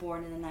life,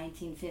 born in the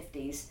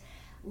 1950s,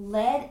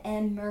 lead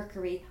and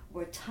mercury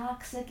were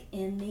toxic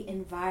in the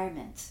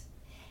environment.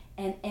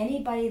 And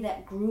anybody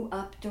that grew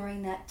up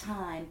during that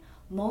time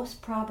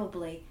most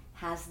probably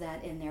has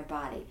that in their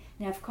body.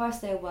 Now, of course,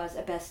 there was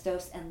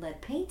asbestos and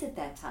lead paint at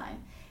that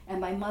time, and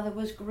my mother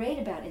was great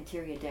about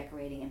interior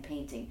decorating and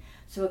painting,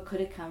 so it could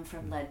have come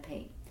from lead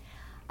paint.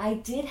 I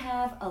did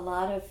have a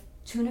lot of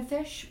tuna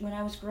fish when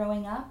I was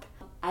growing up.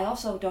 I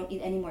also don't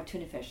eat any more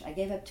tuna fish. I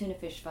gave up tuna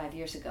fish 5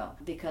 years ago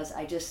because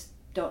I just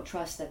don't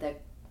trust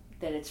that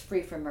it's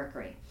free from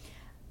mercury.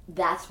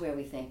 That's where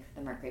we think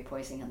the mercury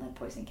poisoning and lead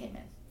poisoning came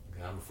in.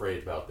 I'm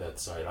afraid about that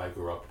site. I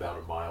grew up about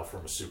a mile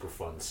from a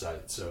Superfund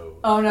site, so...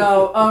 Oh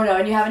no,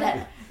 and you haven't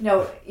had...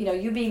 No,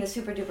 you being the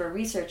super duper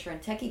researcher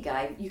and techie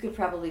guy, you could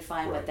probably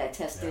find what that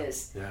test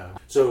is. Yeah.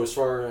 So as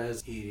far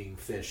as eating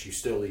fish, you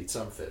still eat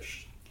some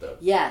fish, though?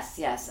 Yes.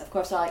 Of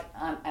course,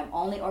 I'm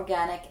only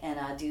organic, and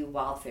I do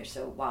wild fish,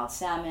 so wild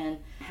salmon,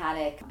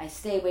 haddock. I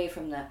stay away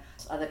from the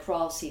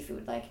crawl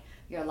seafood, like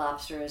your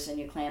lobsters and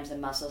your clams and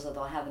mussels,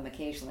 although I'll have them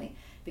occasionally.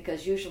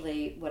 Because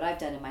usually what I've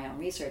done in my own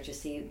research is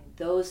see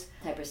those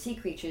type of sea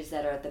creatures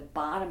that are at the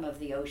bottom of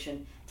the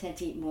ocean tend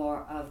to eat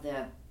more of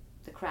the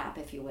crap,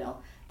 if you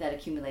will, that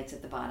accumulates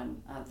at the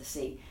bottom of the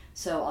sea.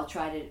 So I'll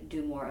try to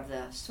do more of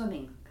the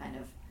swimming kind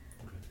of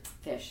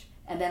fish.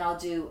 And then I'll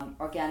do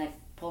organic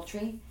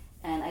poultry,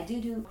 and I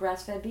do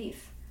grass-fed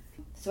beef.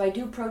 So I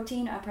do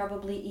protein. I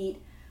probably eat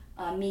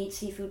meat,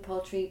 seafood,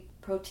 poultry,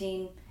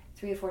 protein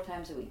 3 or 4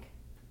 times a week.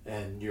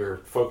 And you're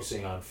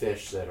focusing on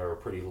fish that are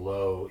pretty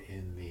low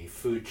in the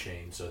food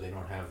chain, so they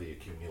don't have the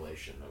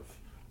accumulation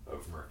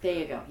of mercury. There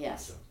you go,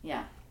 yes. So,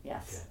 yes.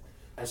 Okay.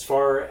 As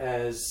far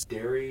as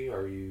dairy,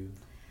 are you...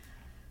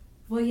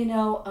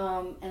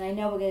 Well, and I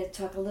know we're going to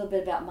talk a little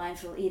bit about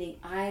mindful eating.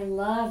 I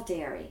love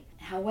dairy.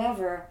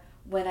 However,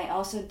 when I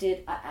also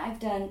I've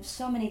done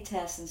so many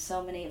tests and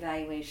so many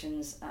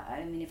evaluations.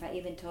 I mean, if I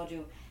even told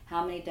you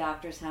how many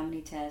doctors, how many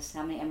tests,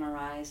 how many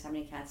MRIs, how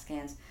many CAT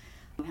scans,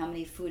 how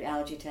many food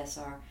allergy tests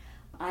are,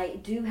 I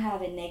do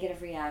have a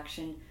negative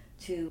reaction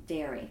to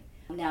dairy.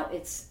 Now,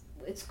 it's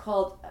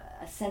called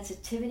a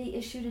sensitivity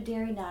issue to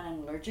dairy, not an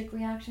allergic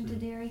reaction to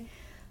dairy.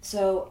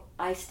 So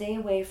I stay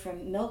away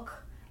from milk,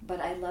 but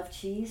I love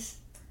cheese.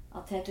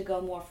 I'll tend to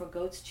go more for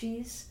goat's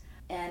cheese.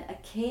 And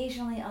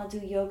occasionally I'll do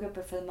yogurt,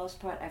 but for the most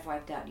part I've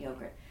wiped out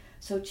yogurt.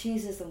 So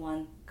cheese is the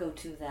one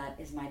go-to that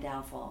is my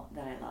downfall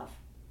that I love.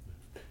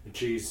 And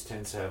cheese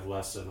tends to have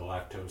less of the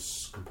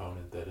lactose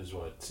component that is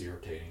what's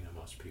irritating to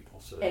most people.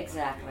 So that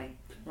exactly,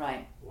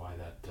 right. Why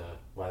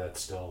that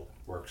still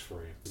works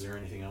for you. Is there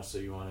anything else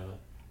that you want to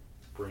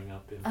bring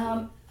up?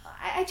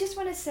 I just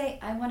want to say,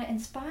 I want to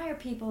inspire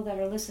people that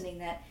are listening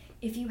that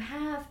if you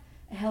have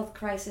a health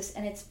crisis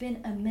and it's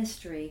been a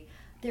mystery,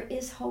 there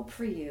is hope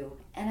for you.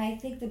 And I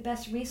think the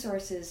best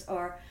resources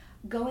are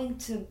going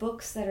to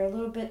books that are a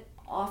little bit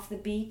off the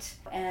beat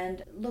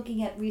and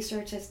looking at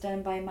research that's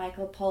done by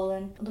Michael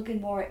Pollan,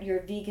 looking more at your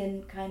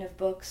vegan kind of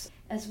books,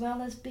 as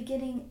well as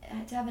beginning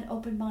to have an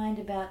open mind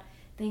about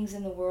things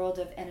in the world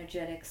of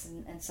energetics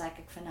and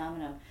psychic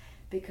phenomena,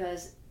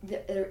 because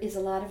there is a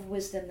lot of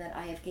wisdom that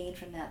I have gained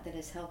from that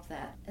has helped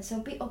that. And so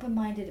be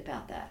open-minded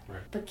about that. Right.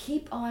 But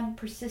keep on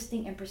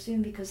persisting and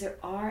pursuing, because there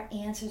are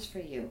answers for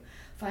you.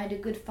 Find a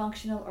good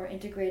functional or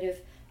integrative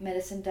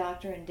medicine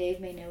doctor, and Dave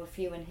may know a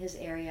few in his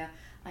area.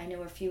 I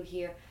know a few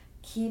here.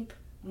 Keep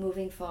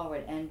moving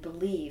forward and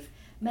believe.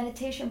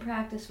 Meditation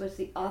practice was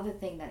the other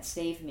thing that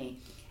saved me,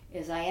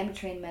 is I am a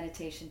trained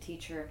meditation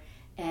teacher,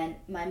 and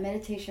my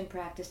meditation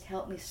practice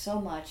helped me so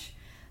much,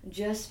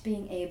 just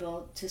being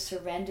able to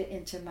surrender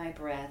into my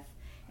breath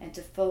and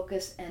to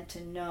focus and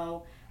to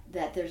know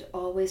that there's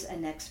always a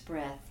next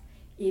breath,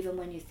 even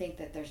when you think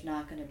that there's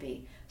not going to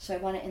be. So I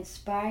want to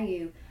inspire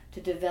you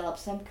to develop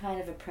some kind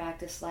of a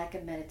practice like a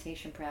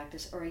meditation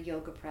practice or a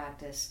yoga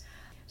practice,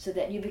 so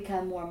that you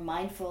become more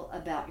mindful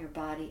about your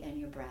body and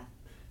your breath.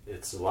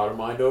 It's a lot of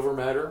mind over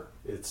matter.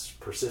 It's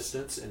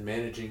persistence in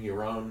managing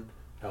your own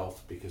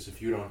health, because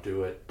if you don't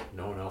do it,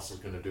 no one else is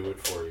going to do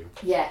it for you.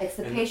 Yeah, it's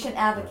the patient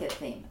advocate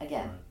theme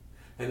again. Right.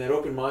 And that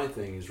open mind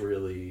thing is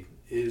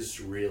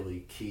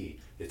really key.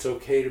 It's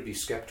okay to be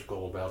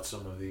skeptical about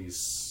some of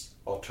these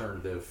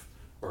alternative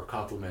or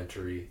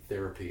complementary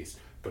therapies,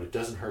 but it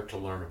doesn't hurt to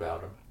learn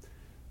about them.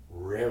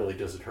 Rarely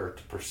does it hurt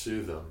to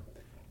pursue them.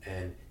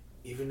 And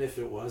even if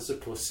it was a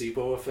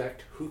placebo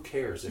effect, who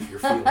cares if you're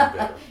feeling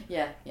better?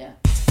 Yeah.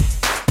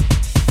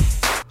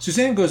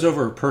 Suzanne goes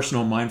over her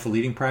personal mindful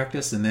eating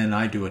practice, and then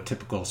I do a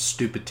typical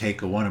stupid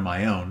take of one of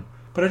my own.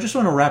 But I just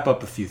want to wrap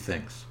up a few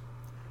things.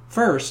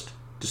 First,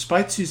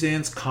 Despite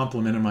Suzanne's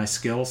compliment of my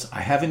skills,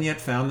 I haven't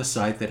yet found the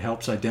site that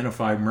helps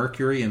identify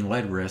mercury and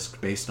lead risk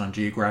based on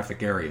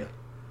geographic area.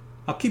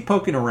 I'll keep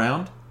poking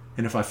around,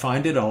 and if I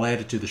find it, I'll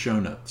add it to the show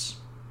notes.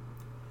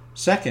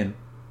 Second,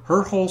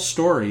 her whole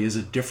story is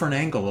a different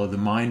angle of the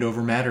mind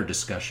over matter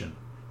discussion,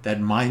 that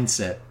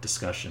mindset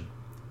discussion.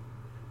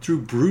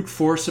 Through brute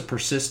force of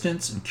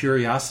persistence and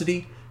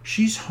curiosity,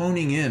 she's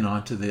honing in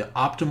onto the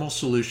optimal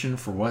solution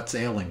for what's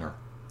ailing her.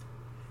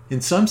 In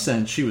some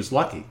sense, she was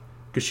lucky,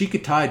 because she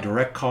could tie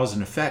direct cause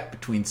and effect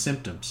between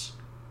symptoms.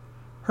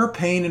 Her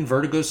pain and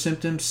vertigo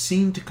symptoms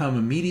seemed to come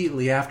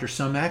immediately after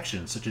some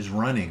action, such as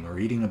running or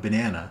eating a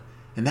banana,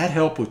 and that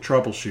helped with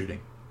troubleshooting.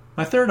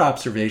 My third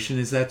observation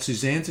is that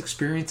Suzanne's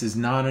experience is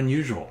not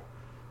unusual.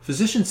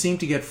 Physicians seem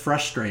to get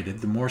frustrated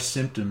the more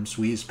symptoms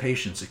we as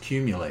patients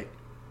accumulate.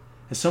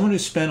 As someone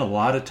who's spent a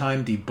lot of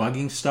time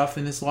debugging stuff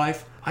in his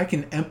life, I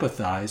can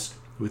empathize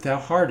with how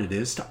hard it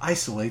is to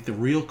isolate the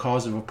real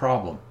cause of a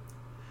problem.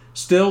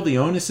 Still, the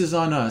onus is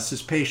on us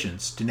as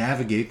patients to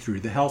navigate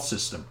through the health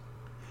system.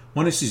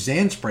 One of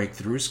Suzanne's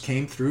breakthroughs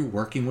came through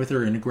working with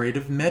her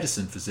integrative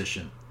medicine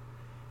physician.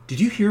 Did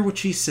you hear what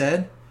she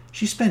said?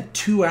 She spent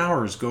 2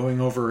 hours going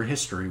over her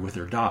history with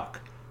her doc.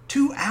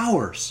 2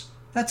 hours!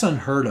 That's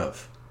unheard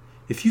of.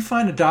 If you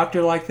find a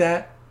doctor like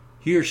that,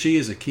 he or she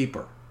is a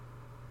keeper.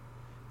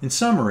 In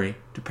summary,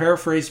 to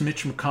paraphrase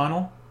Mitch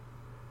McConnell,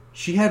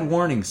 she had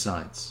warning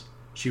signs.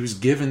 She was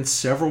given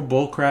several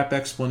bullcrap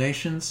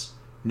explanations.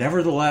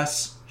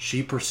 Nevertheless,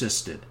 she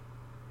persisted.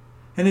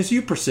 And as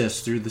you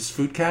persist through this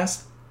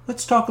Foodcast,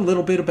 let's talk a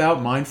little bit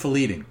about mindful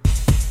eating.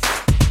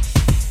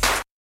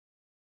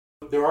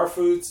 There are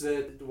foods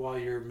that, while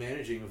you're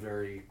managing a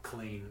very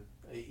clean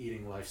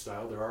eating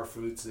lifestyle, there are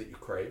foods that you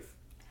crave.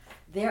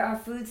 There are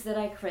foods that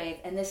I crave,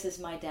 and this is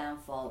my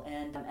downfall.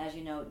 And as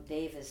you know,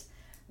 Dave is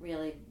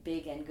really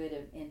big and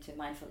good into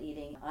mindful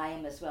eating. I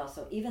am as well.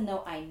 So even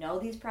though I know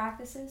these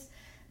practices,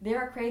 there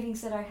are cravings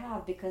that I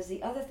have, because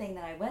the other thing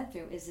that I went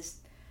through is this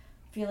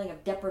feeling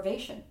of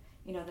deprivation,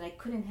 that I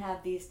couldn't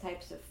have these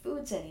types of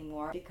foods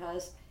anymore,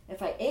 because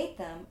if I ate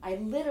them, I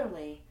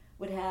literally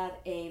would have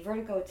a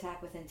vertigo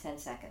attack within 10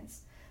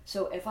 seconds.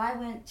 So if I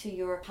went to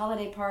your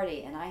holiday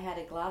party and I had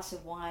a glass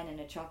of wine and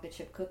a chocolate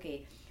chip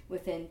cookie,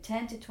 within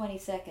 10 to 20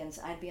 seconds,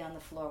 I'd be on the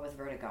floor with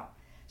vertigo.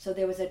 So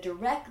there was a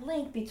direct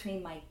link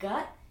between my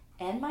gut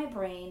and my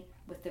brain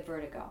with the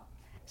vertigo.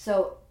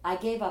 So I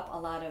gave up a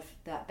lot of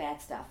that bad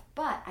stuff,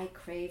 but I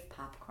crave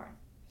popcorn.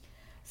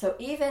 So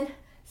even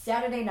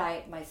Saturday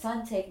night, my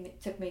son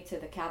took me to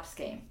the Caps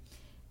game,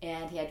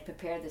 and he had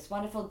prepared this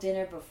wonderful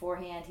dinner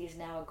beforehand. He's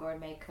now a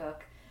gourmet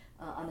cook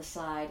on the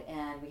side,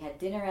 and we had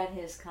dinner at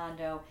his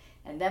condo,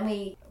 and then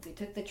we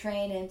took the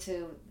train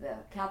into the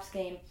Caps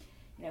game.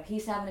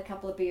 He's having a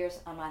couple of beers.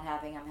 I'm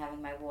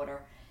having my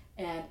water,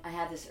 and I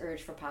have this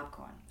urge for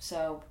popcorn.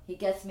 So he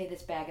gets me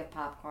this bag of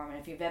popcorn, and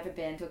if you've ever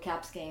been to a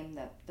Caps game,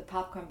 the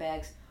popcorn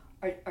bags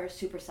are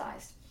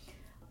supersized.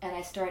 And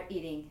I start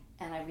eating,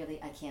 and I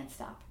can't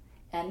stop.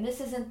 And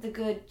this isn't the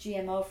good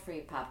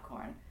GMO-free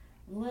popcorn.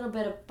 A little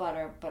bit of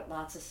butter, but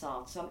lots of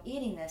salt. So I'm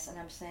eating this, and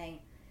I'm saying,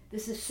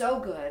 this is so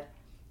good.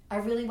 I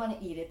really want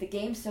to eat it. The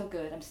game's so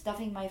good. I'm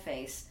stuffing my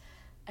face.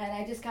 And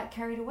I just got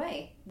carried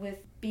away with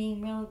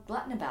being real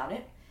glutton about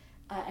it.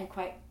 And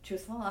quite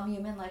truthful, I'm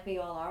human like we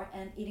all are,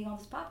 and eating all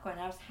this popcorn.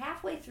 And I was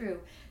halfway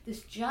through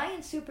this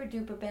giant super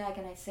duper bag,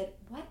 and I said,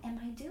 what am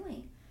I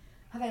doing?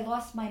 Have I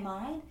lost my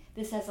mind?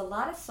 This has a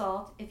lot of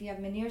salt. If you have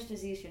Meniere's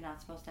disease, you're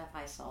not supposed to have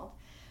high salt.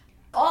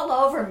 All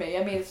over me.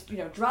 I mean, it's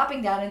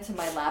dropping down into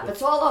my lap.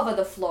 It's all over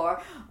the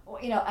floor.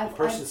 The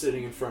person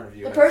sitting in front of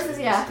you. The person's,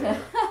 yeah.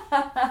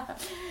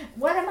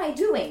 What am I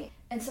doing?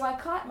 And so I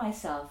caught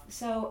myself.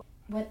 So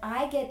when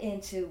I get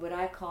into what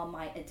I call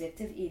my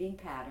addictive eating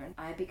pattern,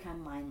 I become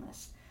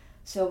mindless.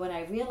 So when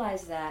I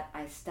realize that,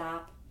 I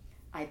stop,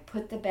 I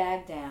put the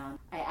bag down,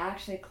 I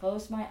actually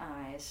close my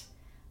eyes,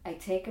 I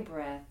take a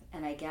breath,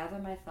 and I gather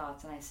my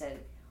thoughts, and I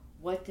said,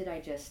 what did I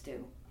just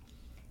do?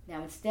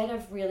 Now, instead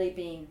of really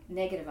being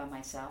negative on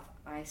myself,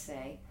 I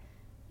say,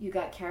 you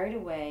got carried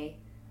away,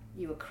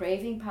 you were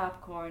craving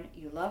popcorn,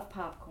 you love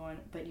popcorn,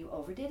 but you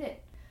overdid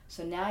it.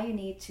 So now you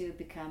need to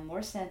become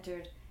more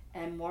centered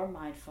and more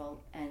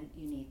mindful, and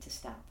you need to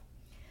stop.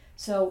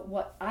 So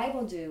what I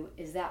will do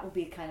is that will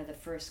be kind of the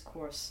first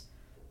course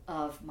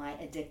of my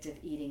addictive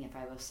eating, if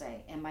I will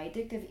say. And my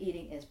addictive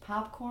eating is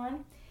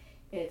popcorn,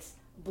 it's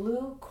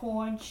blue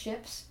corn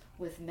chips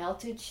with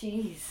melted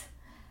cheese.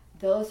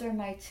 Those are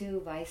my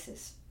two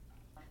vices.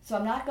 So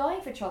I'm not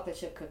going for chocolate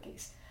chip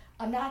cookies.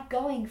 I'm not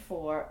going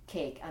for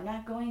cake. I'm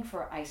not going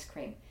for ice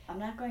cream. I'm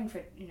not going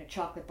for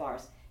chocolate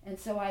bars. And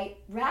so I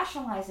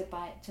rationalize it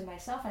to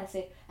myself, and I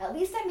say, at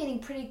least I'm eating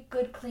pretty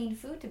good, clean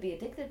food to be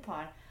addicted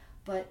upon,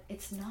 but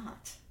it's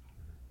not.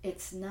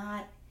 It's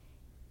not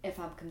if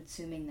I'm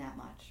consuming that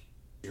much.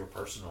 Your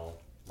personal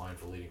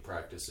mindful eating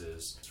practice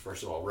is,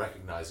 first of all,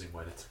 recognizing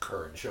when it's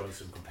occurring, showing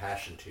some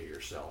compassion to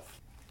yourself,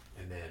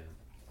 and then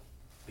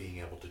being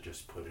able to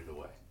just put it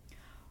away.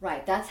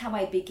 Right, that's how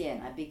I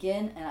begin.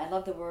 And I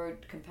love the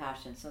word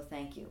compassion, so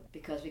thank you.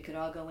 Because we could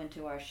all go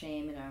into our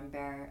shame and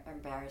our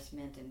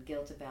embarrassment and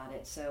guilt about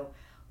it. So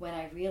when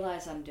I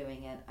realize I'm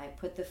doing it, I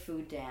put the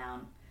food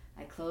down,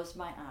 I close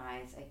my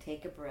eyes, I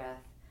take a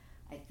breath,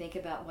 I think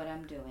about what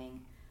I'm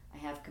doing, I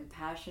have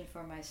compassion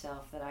for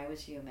myself that I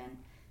was human,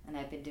 and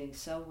I've been doing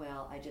so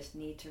well, I just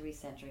need to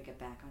recenter and get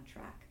back on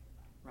track.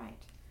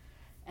 Right.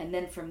 And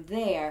then from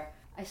there,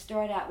 I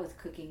start out with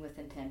cooking with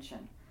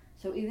intention.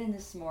 So even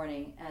this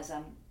morning, as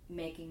I'm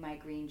making my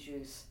green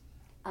juice,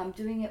 I'm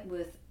doing it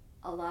with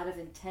a lot of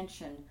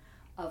intention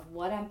of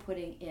what I'm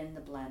putting in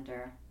the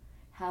blender,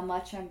 how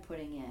much I'm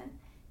putting in,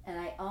 and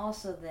I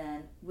also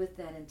then, with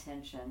that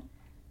intention,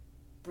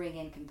 bring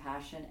in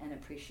compassion and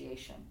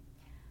appreciation.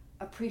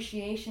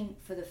 Appreciation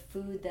for the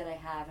food that I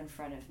have in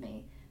front of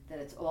me, that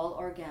it's all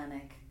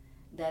organic,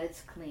 that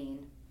it's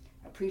clean.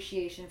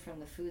 Appreciation from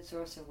the food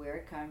source of where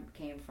it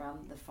came from,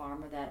 the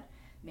farmer that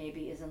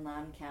maybe is in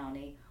Loudoun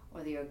County,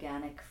 or the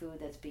organic food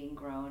that's being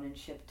grown and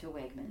shipped to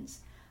Wegmans.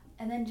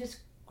 And then just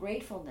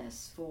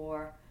gratefulness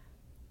for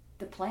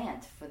the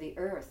plant, for the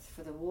earth,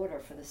 for the water,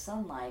 for the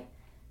sunlight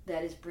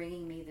that is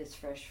bringing me this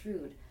fresh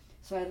food.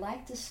 So I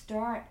like to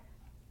start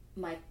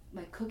my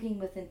cooking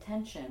with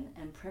intention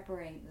and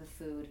preparing the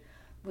food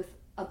with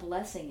a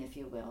blessing, if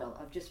you will,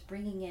 of just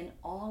bringing in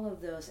all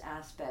of those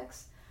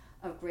aspects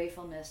of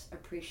gratefulness,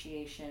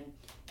 appreciation,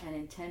 and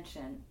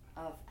intention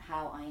of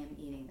how I am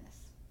eating this.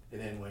 And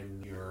then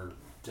when you're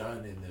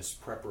done in this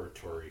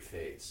preparatory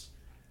phase,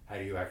 how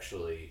do you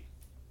actually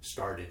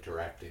start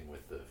interacting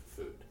with the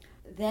food?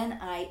 Then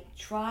I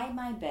try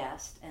my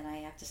best, and I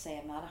have to say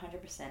I'm not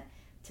 100%,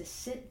 to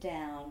sit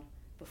down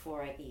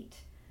before I eat.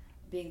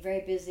 Being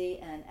very busy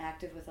and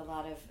active with a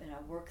lot of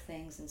work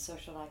things and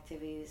social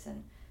activities,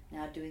 and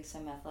now doing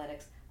some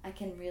athletics, I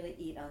can really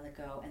eat on the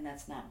go, and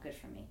that's not good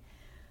for me.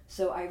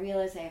 So I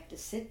realize I have to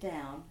sit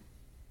down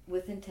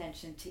with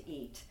intention to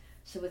eat.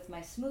 So with my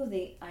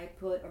smoothie,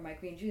 or my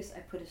green juice, I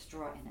put a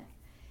straw in it.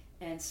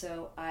 And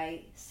so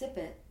I sip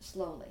it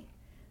slowly.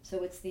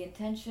 So it's the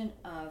intention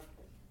of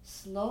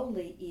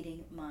slowly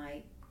eating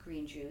my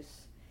green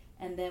juice,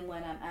 and then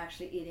when I'm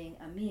actually eating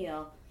a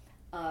meal,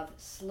 of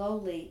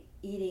slowly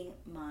eating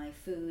my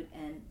food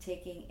and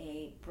taking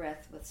a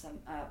breath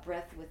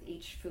with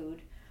each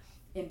food,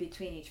 in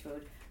between each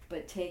food,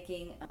 but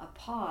taking a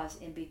pause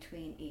in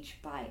between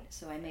each bite.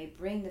 So I may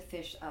bring the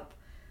fish up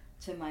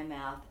to my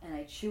mouth and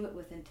I chew it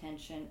with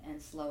intention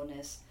and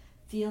slowness,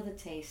 feel the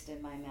taste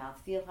in my mouth,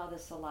 feel how the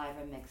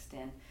saliva mixed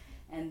in,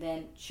 and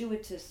then chew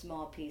it to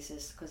small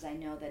pieces because I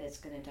know that it's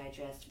going to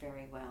digest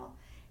very well.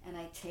 And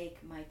I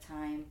take my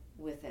time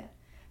with it.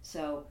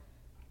 So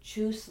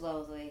chew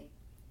slowly,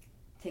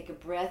 take a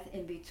breath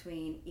in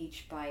between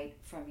each bite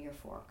from your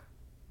fork.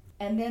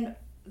 And then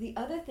the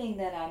other thing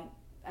that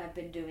I've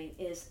been doing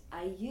is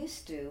I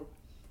used to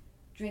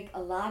drink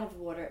a lot of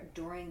water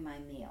during my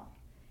meal.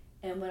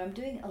 And what I'm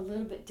doing a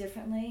little bit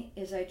differently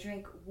is I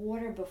drink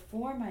water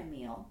before my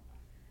meal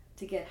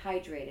to get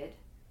hydrated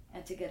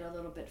and to get a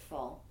little bit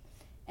full.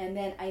 And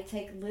then I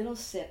take little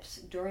sips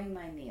during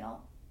my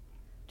meal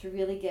to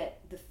really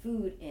get the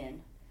food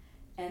in.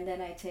 And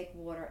then I take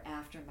water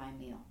after my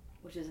meal,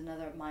 which is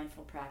another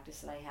mindful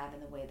practice that I have in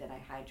the way that I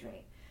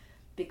hydrate.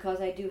 Because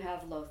I do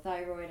have low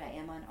thyroid, I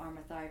am on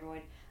Armour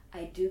thyroid,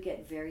 I do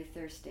get very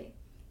thirsty.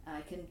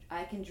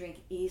 I can drink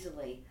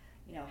easily,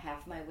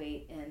 half my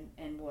weight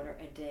in water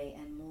a day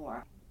and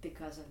more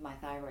because of my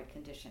thyroid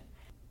condition.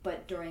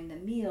 But during the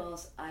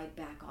meals, I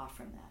back off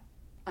from that.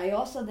 I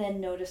also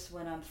then notice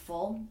when I'm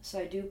full, so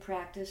I do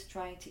practice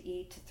trying to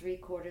eat to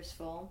 3/4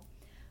 full.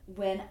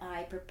 When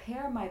I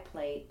prepare my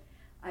plate,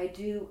 I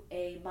do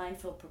a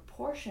mindful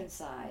proportion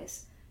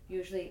size,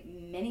 usually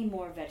many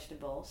more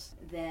vegetables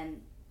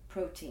than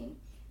protein.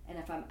 And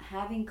if I'm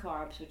having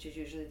carbs, which is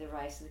usually the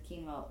rice and the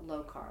quinoa,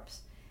 low carbs.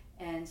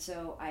 And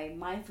so I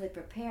mindfully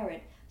prepare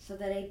it so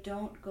that I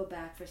don't go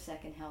back for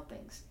second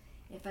helpings.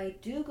 If I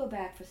do go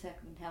back for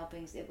second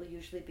helpings, it will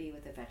usually be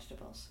with the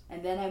vegetables.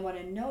 And then I want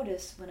to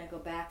notice when I go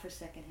back for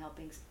second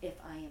helpings if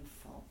I am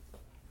full.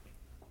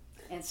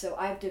 And so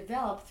I've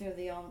developed through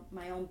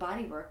my own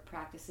body work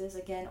practices,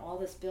 again, all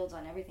this builds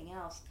on everything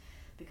else,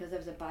 because I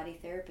was a body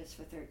therapist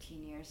for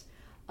 13 years,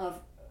 of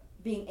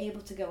being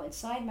able to go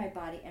inside my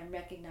body and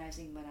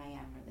recognizing when I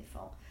am really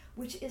full,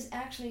 which is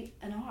actually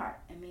an art.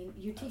 I mean,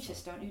 you teach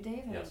this, don't you,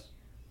 Dave? Yes.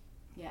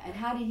 Yeah, and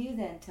how do you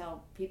then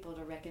tell people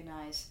to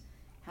recognize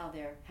how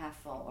they're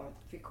half full or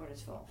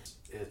 3/4 full?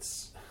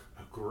 It's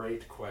a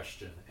great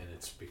question, and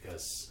it's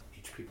because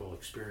each people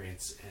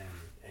experience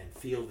and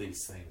feel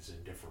these things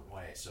in different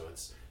ways. So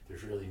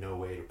there's really no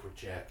way to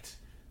project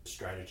a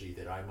strategy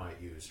that I might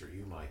use or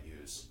you might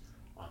use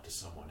onto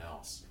someone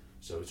else.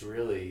 So it's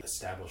really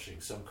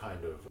establishing some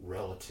kind of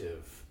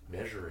relative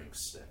measuring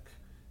stick.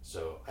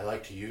 So I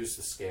like to use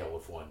the scale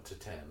of 1 to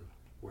 10,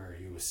 where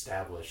you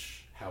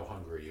establish how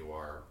hungry you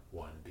are,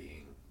 1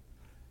 being,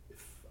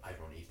 if I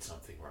don't eat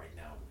something right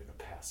now, I'm going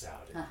to pass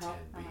out, and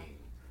 10 being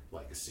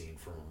like a scene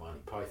from a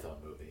Monty Python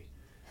movie.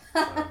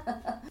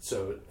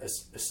 So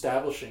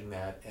establishing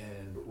that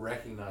and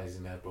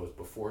recognizing that both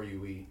before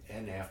you eat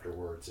and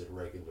afterwards at a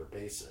regular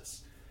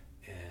basis,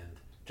 and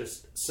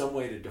just some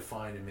way to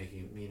define and make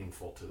it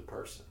meaningful to the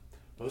person.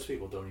 Most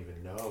people don't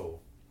even know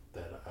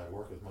that I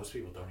work with. Most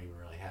people don't even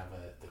really have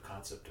the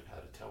concept of how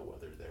to tell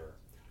whether they're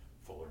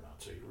full or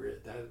not. So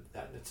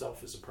that in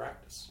itself is a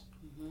practice.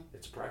 Mm-hmm.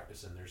 It's a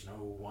practice, and there's no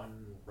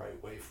one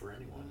right way for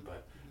anyone. Mm-hmm.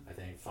 But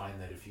I find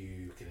that if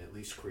you can at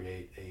least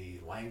create a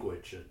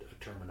language,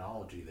 a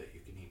terminology that you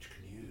each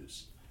can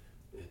use,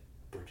 it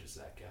bridges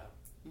that gap.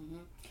 Mm-hmm.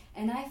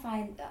 And I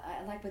find,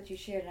 I like what you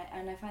shared,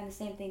 and I find the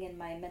same thing in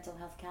my mental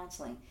health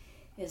counseling,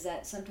 is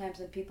that sometimes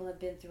when people have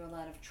been through a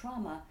lot of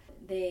trauma,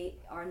 they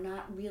are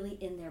not really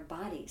in their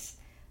bodies.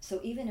 So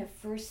even a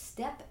first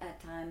step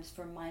at times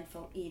for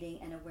mindful eating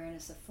and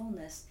awareness of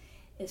fullness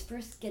is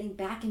first getting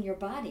back in your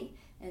body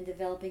and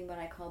developing what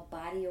I call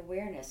body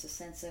awareness, a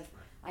sense of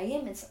I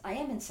am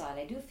inside,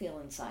 I do feel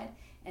inside,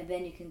 and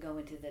then you can go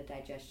into the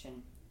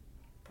digestion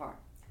part.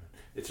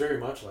 It's very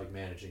much like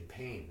managing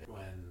pain.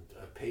 When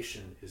a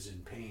patient is in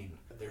pain,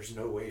 there's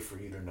no way for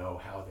you to know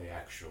how they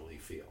actually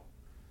feel.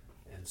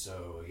 And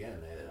so again,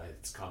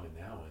 it's common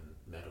now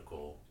in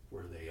medical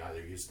where they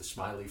either use the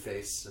smiley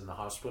face in the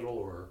hospital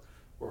or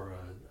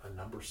a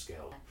number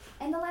scale.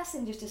 And the last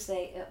thing just to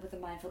say with the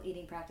mindful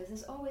eating practice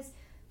is always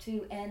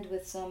to end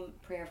with some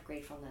prayer of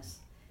gratefulness.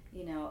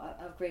 You know,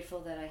 of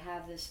grateful that I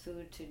have this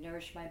food to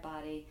nourish my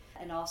body,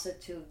 and also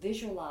to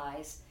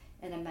visualize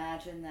and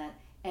imagine that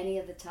any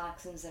of the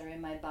toxins that are in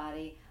my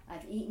body,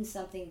 I've eaten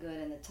something good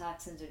and the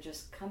toxins are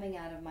just coming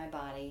out of my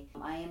body.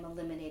 I am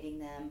eliminating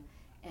them,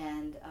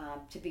 and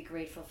to be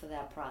grateful for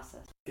that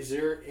process. Is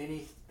there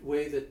any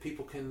way that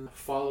people can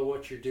follow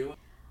what you're doing?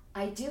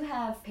 I do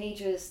have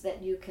pages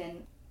that you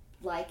can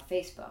like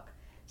Facebook.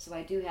 So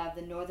I do have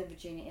the Northern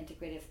Virginia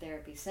Integrative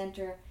Therapy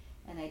Center,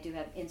 and I do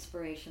have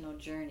Inspirational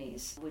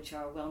Journeys, which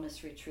are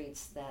wellness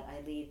retreats that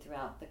I lead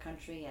throughout the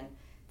country. And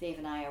Dave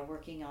and I are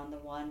working on the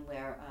one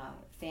where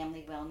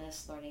family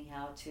wellness, learning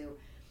how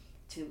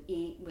to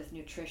eat with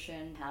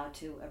nutrition, how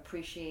to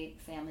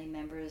appreciate family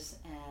members,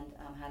 and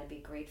how to be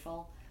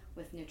grateful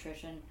with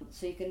nutrition.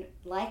 So you can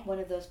like one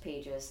of those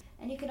pages,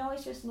 and you can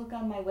always just look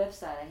on my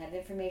website. I have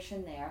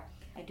information there.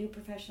 I do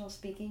professional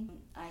speaking.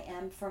 I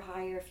am for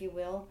hire, if you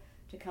will,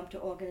 to come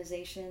to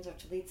organizations or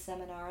to lead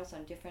seminars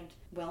on different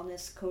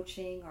wellness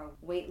coaching or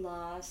weight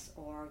loss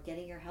or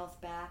getting your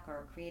health back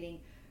or creating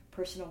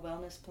personal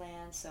wellness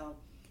plans. So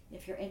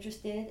if you're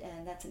interested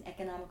and that's an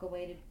economical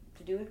way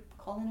to do it,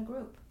 call in a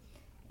group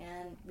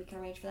and we can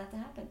arrange for that to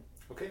happen.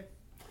 Okay.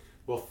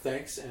 Well,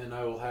 thanks, and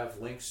I will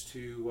have links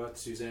to what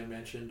Suzanne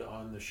mentioned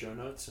on the show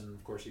notes, and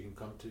of course you can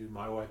come to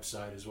my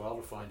website as well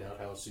to find out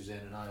how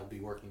Suzanne and I will be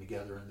working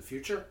together in the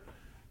future.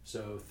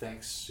 So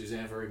thanks,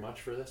 Suzanne, very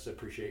much for this. I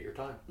appreciate your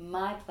time.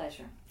 My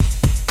pleasure.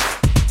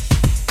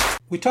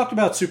 We talked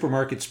about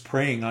supermarkets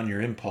preying on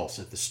your impulse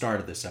at the start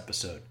of this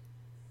episode.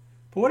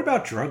 But what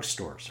about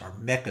drugstores, our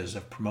meccas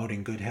of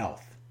promoting good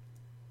health?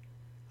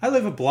 I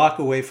live a block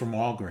away from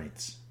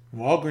Walgreens.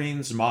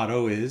 Walgreens'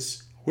 motto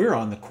is, "We're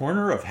on the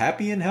corner of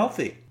happy and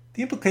healthy."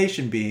 The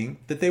implication being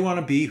that they want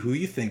to be who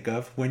you think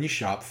of when you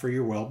shop for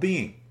your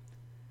well-being.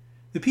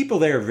 The people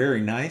there are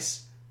very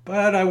nice,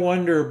 but I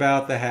wonder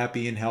about the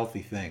happy and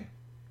healthy thing.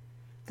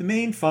 The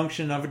main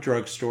function of a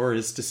drugstore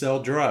is to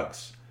sell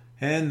drugs,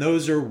 and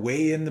those are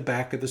way in the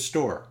back of the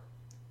store.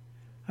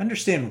 I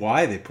understand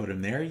why they put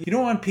them there. You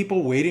don't want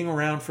people waiting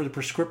around for the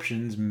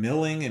prescriptions,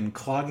 milling and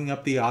clogging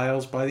up the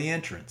aisles by the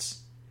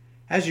entrance.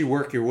 As you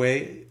work your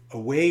way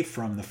away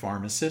from the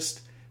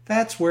pharmacist,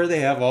 that's where they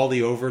have all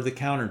the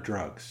over-the-counter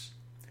drugs.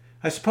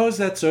 I suppose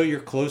that's so you're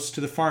close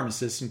to the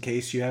pharmacist in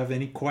case you have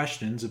any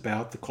questions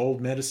about the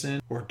cold medicine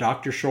or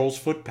Dr. Scholl's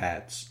foot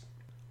pads.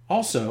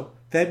 Also,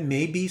 that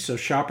may be so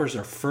shoppers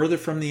are further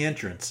from the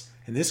entrance,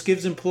 and this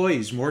gives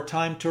employees more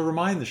time to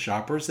remind the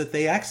shoppers that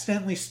they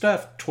accidentally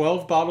stuffed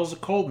 12 bottles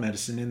of cold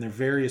medicine in their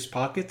various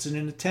pockets in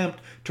an attempt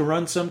to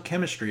run some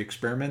chemistry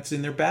experiments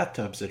in their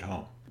bathtubs at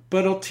home.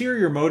 But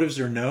ulterior motives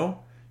or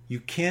no, you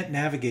can't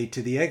navigate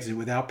to the exit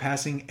without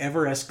passing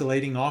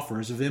ever-escalating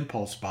offers of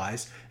impulse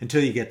buys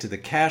until you get to the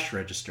cash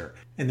register,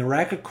 and the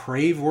rack of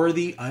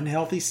crave-worthy,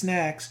 unhealthy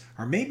snacks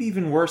are maybe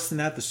even worse than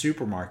at the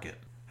supermarket.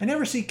 I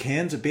never see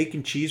cans of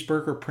bacon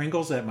cheeseburger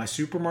Pringles at my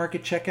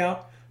supermarket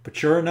checkout, but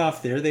sure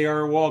enough, there they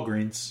are at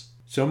Walgreens.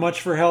 So much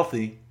for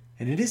healthy,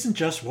 and it isn't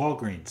just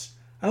Walgreens.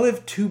 I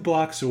live 2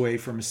 blocks away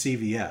from a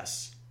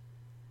CVS.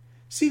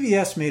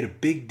 CVS made a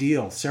big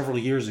deal several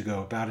years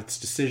ago about its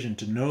decision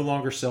to no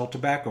longer sell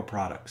tobacco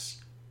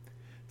products.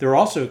 They're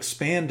also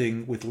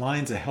expanding with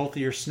lines of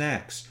healthier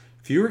snacks,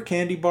 fewer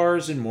candy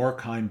bars and more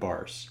kind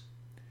bars.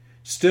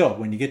 Still,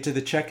 when you get to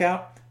the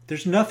checkout,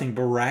 there's nothing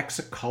but racks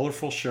of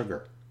colorful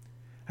sugar.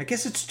 I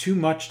guess it's too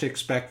much to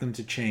expect them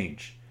to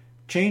change.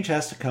 Change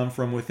has to come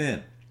from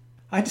within.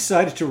 I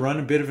decided to run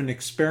a bit of an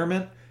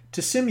experiment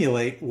to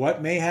simulate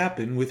what may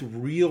happen with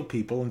real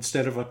people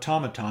instead of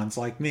automatons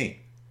like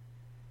me.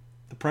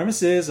 The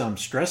premise is I'm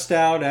stressed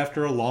out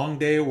after a long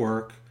day of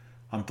work,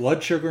 I'm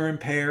blood sugar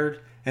impaired,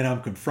 and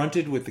I'm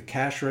confronted with the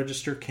cash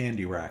register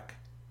candy rack.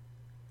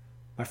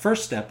 My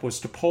first step was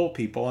to poll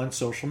people on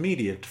social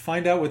media to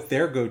find out what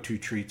their go-to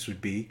treats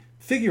would be,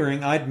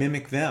 figuring I'd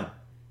mimic them.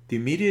 The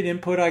immediate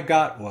input I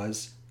got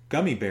was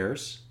gummy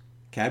bears,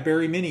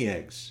 Cadbury mini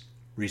eggs,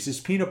 Reese's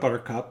peanut butter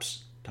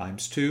cups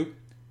 ×2,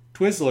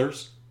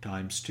 Twizzlers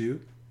 ×2,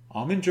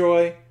 Almond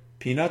Joy,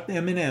 peanut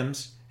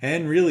M&Ms,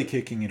 and really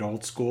kicking it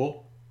old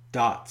school,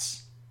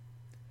 dots.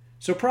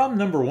 So problem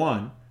number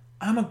one,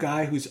 I'm a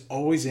guy who's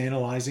always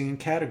analyzing and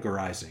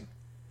categorizing.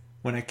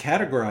 When I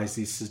categorize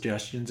these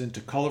suggestions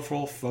into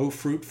colorful faux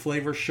fruit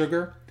flavor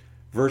sugar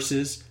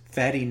versus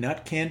fatty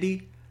nut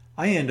candy,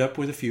 I end up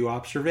with a few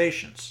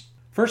observations.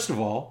 First of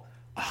all,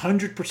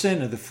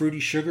 100% of the fruity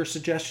sugar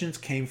suggestions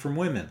came from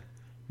women.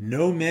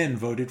 No men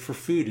voted for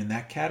food in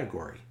that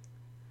category.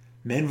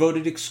 Men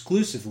voted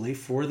exclusively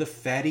for the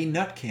fatty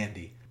nut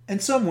candy,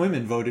 and some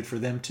women voted for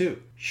them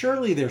too.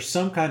 Surely there's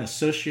some kind of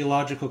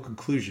sociological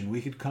conclusion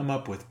we could come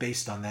up with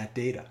based on that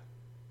data.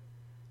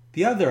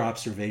 The other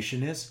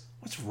observation is,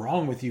 what's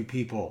wrong with you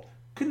people?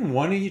 Couldn't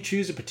one of you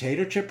choose a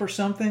potato chip or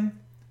something?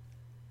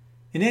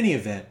 In any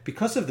event,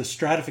 because of the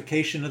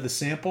stratification of the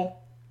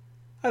sample,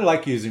 I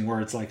like using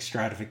words like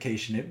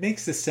stratification. It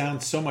makes this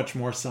sound so much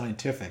more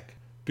scientific.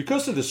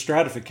 Because of the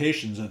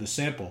stratifications of the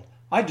sample,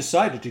 I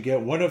decided to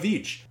get one of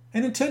each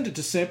and intended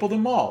to sample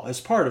them all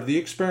as part of the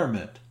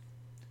experiment.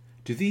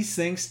 Do these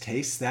things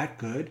taste that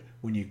good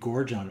when you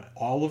gorge on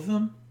all of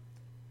them?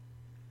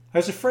 I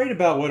was afraid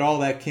about what all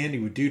that candy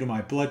would do to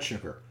my blood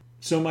sugar,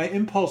 so my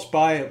impulse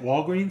buy at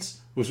Walgreens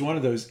was one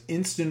of those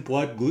instant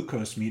blood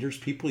glucose meters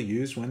people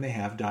use when they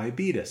have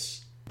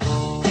diabetes.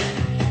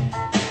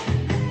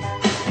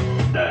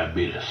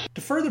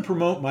 To further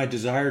promote my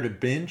desire to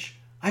binge,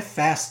 I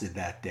fasted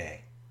that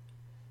day.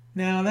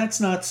 Now, that's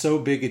not so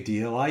big a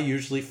deal. I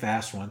usually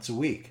fast once a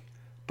week,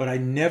 but I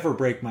never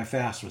break my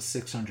fast with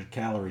 600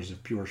 calories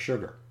of pure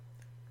sugar.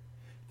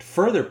 To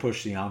further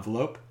push the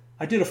envelope,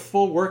 I did a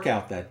full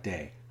workout that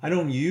day. I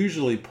don't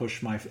usually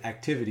push my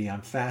activity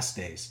on fast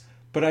days,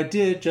 but I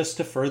did just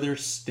to further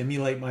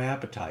stimulate my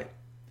appetite.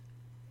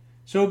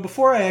 So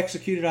before I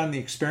executed on the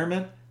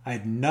experiment, I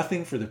had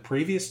nothing for the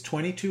previous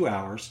 22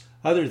 hours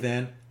other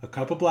than a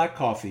cup of black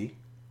coffee,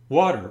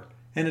 water,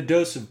 and a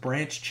dose of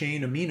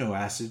branched-chain amino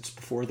acids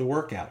before the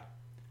workout.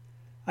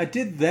 I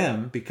did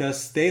them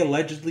because they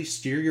allegedly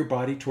steer your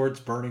body towards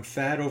burning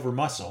fat over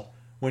muscle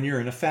when you're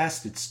in a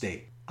fasted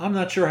state. I'm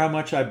not sure how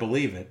much I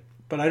believe it,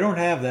 but I don't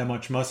have that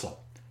much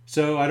muscle,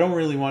 so I don't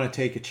really want to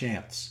take a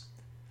chance.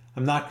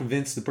 I'm not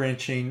convinced the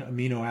branched-chain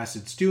amino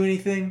acids do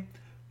anything.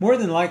 More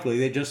than likely,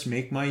 they just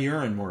make my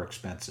urine more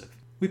expensive.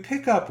 We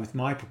pick up with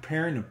my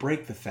preparing to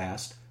break the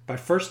fast by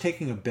first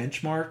taking a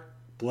benchmark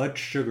blood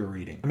sugar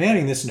reading. I'm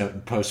adding this note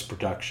in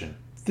post-production.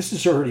 This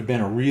has already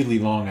been a really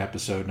long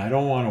episode, and I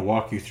don't want to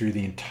walk you through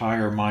the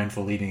entire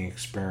mindful eating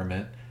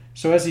experiment.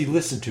 So as you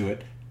listen to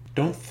it,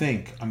 don't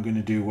think I'm going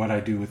to do what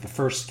I do with the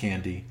first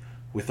candy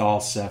with all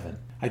 7.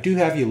 I do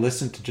have you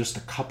listen to just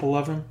a couple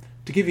of them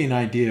to give you an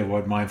idea of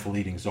what mindful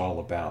eating is all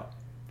about.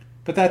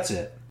 But that's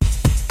it.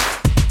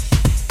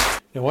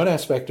 Now, one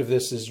aspect of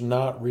this is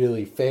not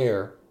really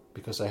fair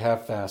because I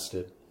have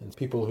fasted. And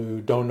people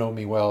who don't know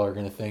me well are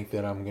going to think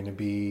that I'm going to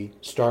be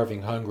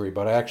starving hungry,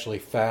 but I actually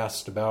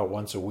fast about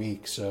once a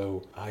week,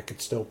 so I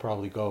could still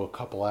probably go a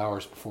couple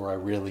hours before I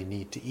really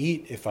need to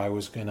eat. If I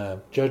was going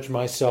to judge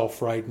myself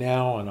right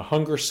now on a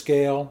hunger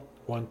scale,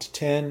 1 to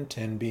 10,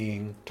 10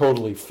 being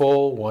totally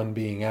full, 1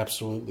 being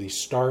absolutely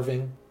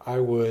starving, I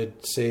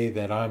would say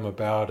that I'm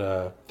about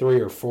a 3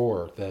 or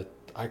 4, that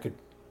I could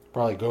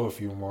probably go a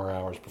few more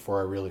hours before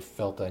I really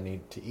felt I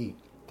needed to eat.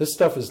 This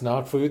stuff is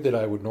not food that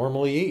I would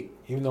normally eat.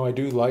 Even though I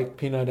do like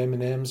peanut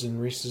M&Ms and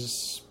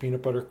Reese's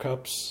peanut butter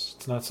cups,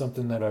 it's not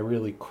something that I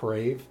really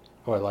crave.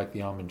 Oh, I like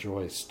the Almond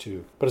Joys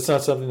too. But it's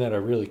not something that I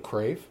really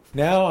crave.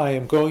 Now I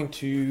am going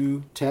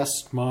to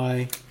test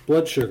my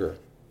blood sugar.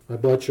 My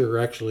blood sugar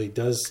actually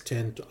does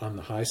tend on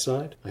the high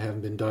side. I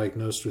haven't been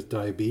diagnosed with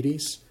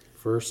diabetes.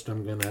 First,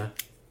 I'm going to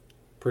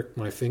prick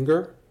my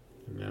finger.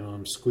 Now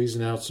I'm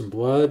squeezing out some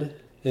blood.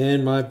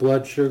 And my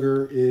blood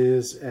sugar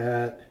is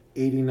at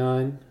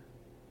 89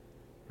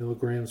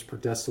 milligrams per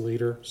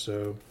deciliter,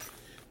 so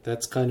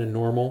that's kind of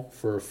normal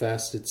for a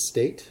fasted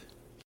state.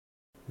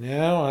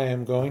 Now I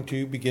am going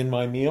to begin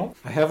my meal.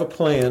 I have a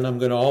plan. I'm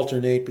going to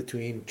alternate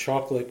between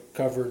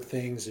chocolate-covered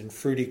things and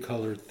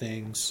fruity-colored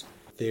things.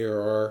 There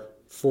are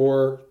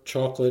 4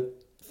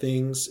 chocolate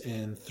things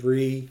and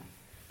 3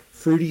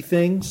 fruity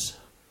things.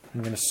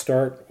 I'm going to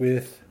start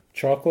with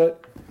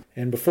chocolate.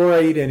 And before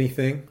I eat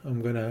anything,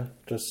 I'm going to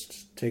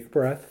just take a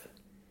breath.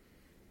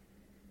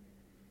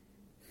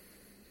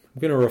 I'm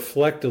going to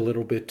reflect a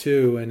little bit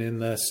too, and in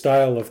the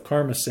style of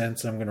Karma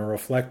Sense, I'm going to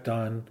reflect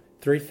on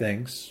 3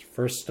 things.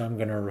 First, I'm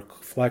going to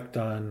reflect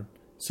on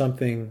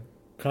something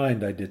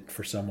kind I did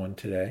for someone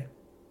today.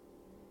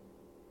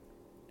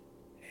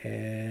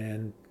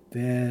 And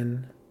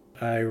then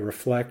I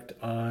reflect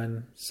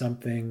on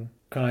something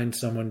kind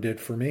someone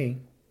did for me.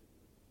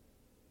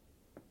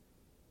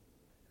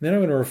 Then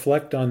I'm going to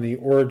reflect on the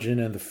origin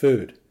of the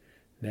food.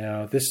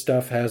 Now, this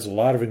stuff has a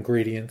lot of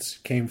ingredients,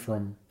 came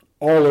from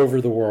all over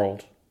the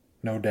world,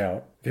 no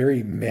doubt.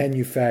 Very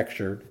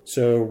manufactured.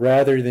 So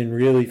rather than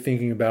really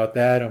thinking about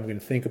that, I'm going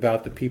to think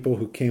about the people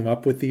who came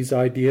up with these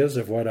ideas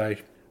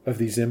of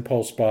these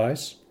impulse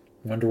buys.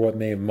 Wonder what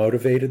may have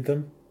motivated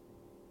them.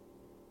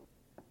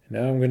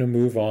 Now I'm going to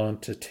move on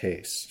to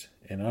taste.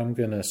 And I'm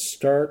going to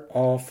start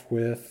off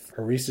with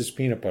a Reese's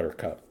Peanut Butter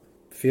Cup.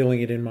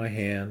 Feeling it in my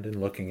hand and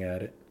looking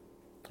at it.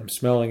 I'm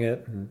smelling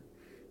it, and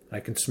I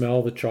can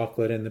smell the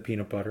chocolate and the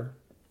peanut butter.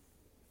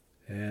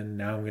 And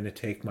now I'm going to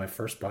take my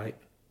first bite.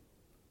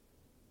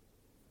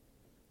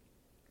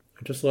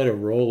 I just let it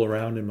roll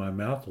around in my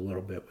mouth a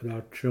little bit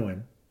without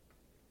chewing.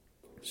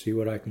 See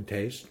what I can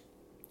taste.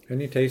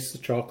 And you taste the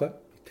chocolate,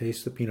 you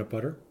taste the peanut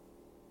butter.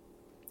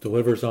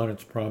 Delivers on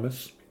its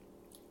promise.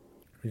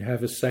 You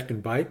have a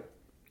second bite.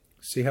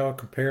 See how it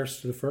compares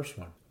to the first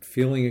one.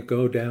 Feeling it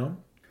go down.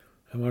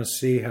 I want to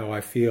see how I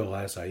feel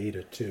as I eat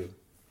it too.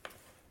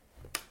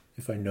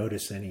 If I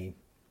notice any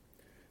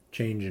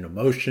change in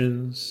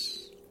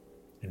emotions,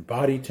 in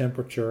body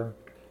temperature.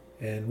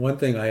 And one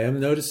thing I am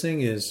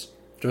noticing is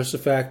just the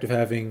fact of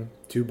having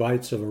 2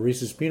 bites of a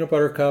Reese's Peanut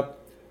Butter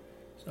Cup,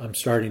 I'm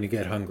starting to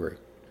get hungry,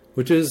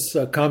 which is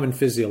a common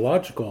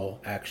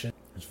physiological action.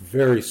 It's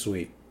very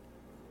sweet.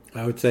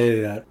 I would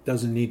say that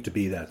doesn't need to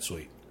be that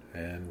sweet.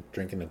 And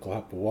drinking a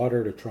cup of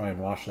water to try and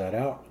wash that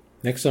out.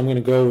 Next, I'm going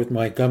to go with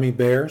my gummy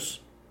bears.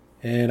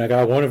 And I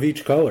got one of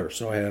each color.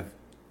 So I have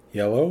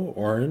yellow,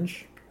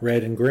 orange,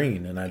 red, and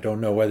green. And I don't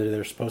know whether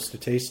they're supposed to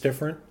taste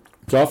different.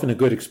 It's often a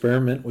good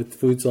experiment with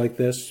foods like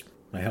this.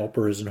 My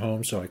helper isn't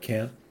home, so I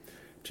can't.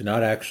 To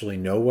not actually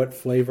know what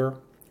flavor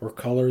or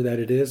color that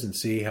it is and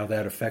see how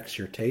that affects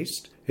your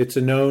taste. It's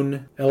a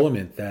known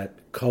element that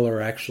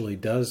color actually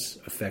does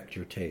affect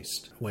your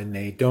taste. When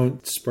they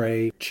don't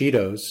spray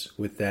Cheetos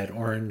with that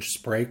orange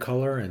spray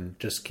color and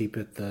just keep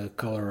it the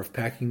color of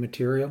packing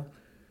material,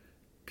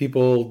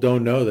 people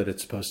don't know that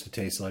it's supposed to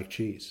taste like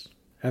cheese.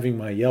 Having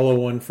my yellow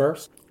one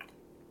first.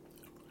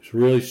 It's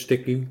really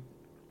sticky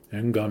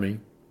and gummy.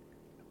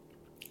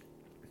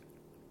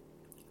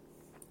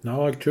 Not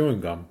like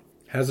chewing gum.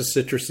 Has a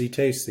citrusy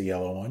taste, the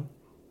yellow one.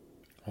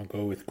 I'll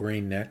go with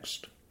green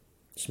next.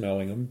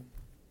 Smelling them.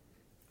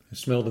 I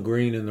smell the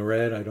green and the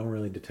red. I don't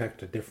really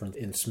detect a difference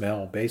in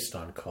smell based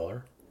on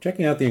color.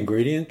 Checking out the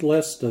ingredient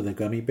list of the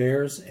gummy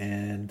bears,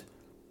 and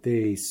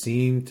they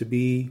seem to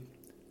be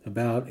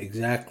about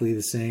exactly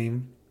the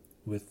same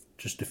with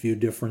just a few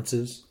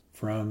differences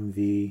from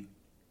the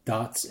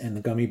dots, and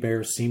the gummy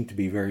bears seem to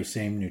be very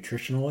same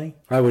nutritionally.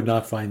 I would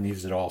not find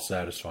these at all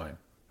satisfying.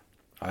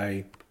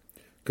 I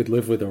could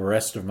live with the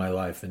rest of my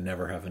life and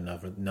never have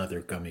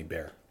another gummy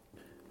bear.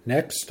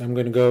 Next, I'm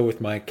going to go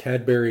with my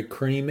Cadbury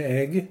cream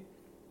egg,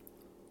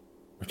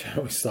 which I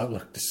always thought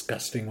looked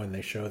disgusting when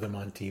they show them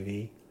on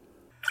TV.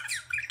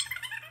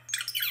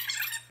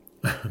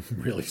 I'm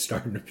really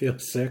starting to feel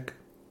sick.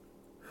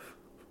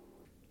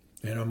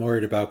 And I'm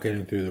worried about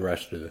getting through the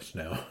rest of this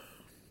now.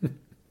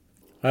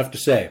 I have to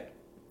say,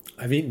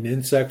 I've eaten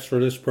insects for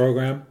this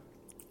program,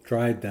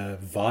 tried the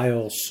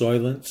vile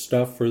Soylent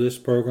stuff for this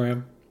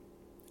program,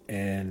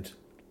 and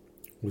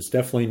was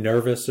definitely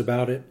nervous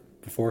about it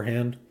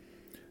beforehand.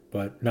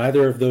 But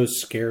neither of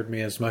those scared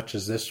me as much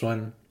as this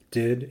one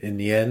did in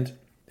the end.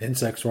 The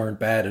insects weren't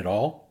bad at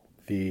all.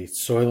 The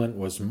Soylent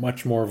was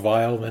much more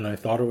vile than I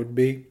thought it would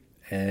be.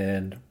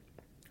 And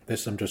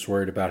this, I'm just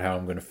worried about how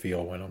I'm going to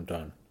feel when I'm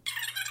done.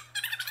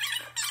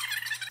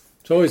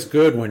 It's always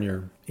good when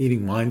you're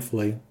eating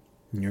mindfully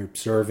and you're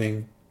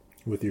observing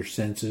with your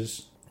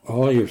senses,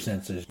 all your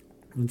senses.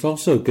 It's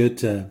also good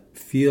to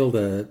feel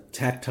the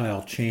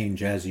tactile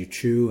change as you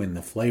chew and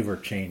the flavor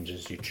change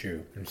as you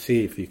chew. And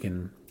see if you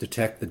can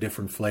detect the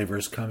different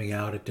flavors coming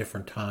out at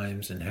different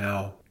times and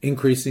how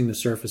increasing the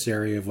surface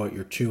area of what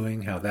you're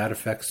chewing, how that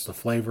affects the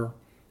flavor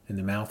and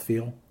the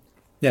mouthfeel.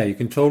 Yeah, you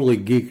can totally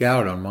geek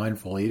out on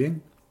mindful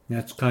eating.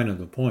 That's kind of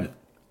the point.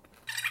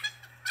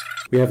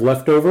 We have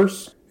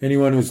leftovers.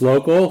 Anyone who's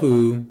local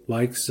who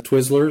likes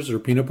Twizzlers or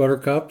peanut butter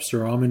cups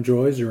or Almond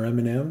Joys or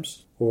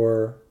M&Ms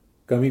or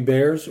gummy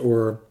bears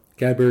or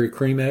Cadbury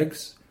cream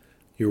eggs,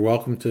 you're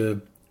welcome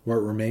to what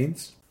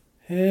remains.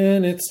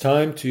 And it's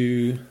time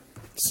to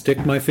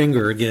stick my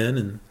finger again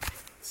and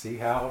see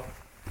how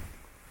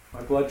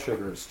my blood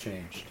sugar has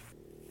changed.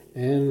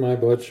 And my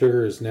blood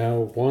sugar is now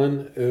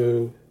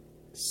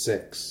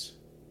 106.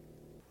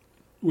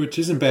 Which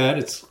isn't bad.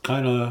 It's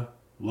kind of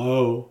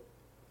low,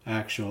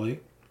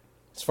 actually.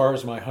 As far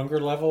as my hunger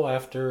level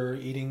after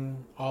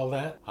eating all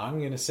that, I'm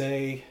going to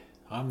say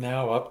I'm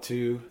now up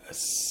to a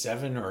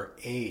 7 or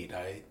 8.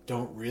 I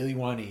don't really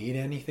want to eat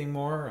anything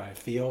more. I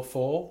feel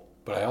full,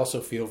 but I also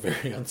feel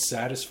very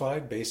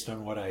unsatisfied based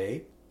on what I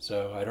ate.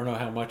 So I don't know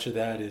how much of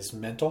that is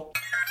mental.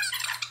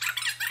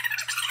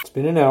 It's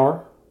been an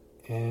hour,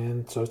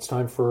 and so it's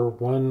time for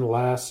one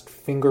last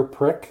finger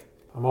prick.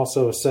 I'm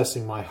also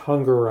assessing my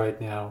hunger right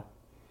now.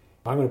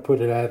 I'm going to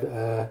put it at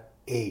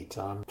 8.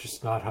 I'm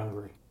just not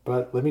hungry.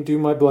 But let me do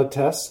my blood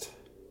test,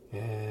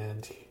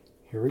 and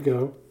here we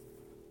go.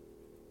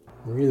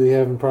 I'm really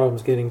having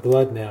problems getting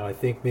blood now. I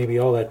think maybe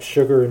all that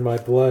sugar in my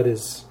blood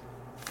has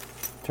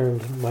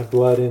turned my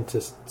blood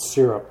into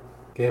syrup.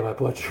 Okay, my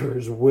blood sugar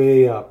is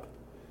way up.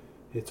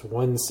 It's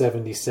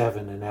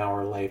 177 an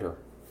hour later.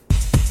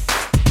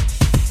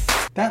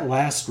 That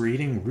last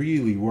reading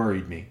really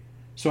worried me,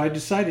 so I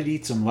decided to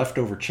eat some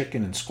leftover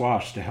chicken and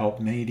squash to help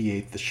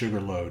mediate the sugar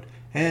load,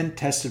 and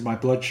tested my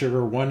blood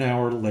sugar 1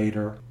 hour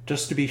later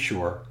just to be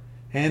sure,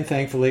 and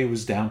thankfully it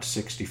was down to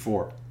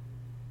 64.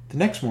 The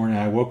next morning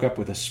I woke up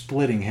with a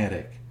splitting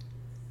headache.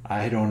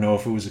 I don't know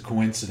if it was a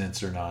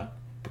coincidence or not,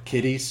 but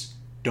kiddies,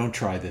 don't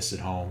try this at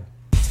home.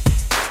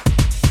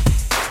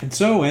 And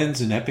so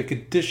ends an epic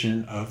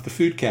edition of the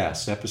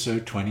Foodcast,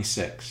 episode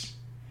 26.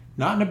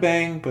 Not in a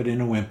bang, but in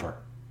a whimper.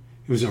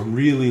 It was a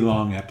really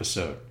long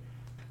episode.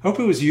 I hope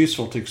it was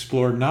useful to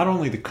explore not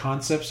only the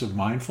concepts of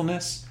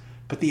mindfulness,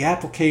 but the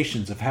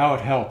applications of how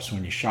it helps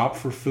when you shop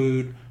for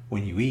food,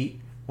 when you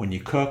eat, when you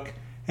cook,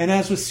 and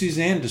as with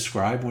Suzanne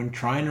described, when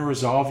trying to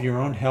resolve your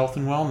own health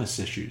and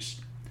wellness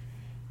issues.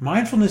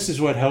 Mindfulness is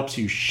what helps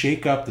you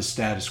shake up the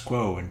status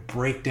quo and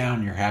break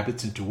down your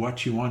habits into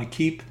what you want to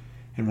keep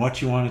and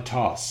what you want to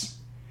toss.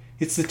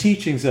 It's the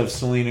teachings of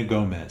Selena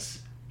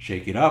Gomez.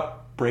 Shake it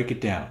up, break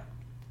it down.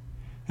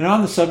 And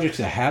on the subject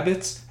of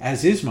habits,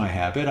 as is my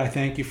habit, I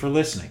thank you for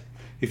listening.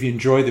 If you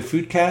enjoy the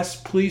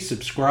Foodcast, please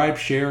subscribe,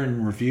 share,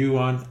 and review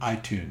on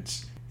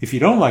iTunes. If you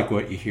don't like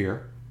what you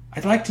hear,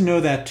 I'd like to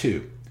know that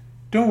too.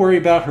 Don't worry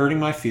about hurting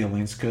my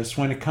feelings, because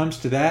when it comes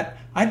to that,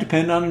 I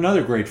depend on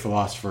another great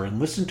philosopher and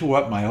listen to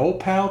what my old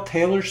pal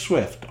Taylor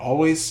Swift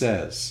always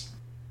says.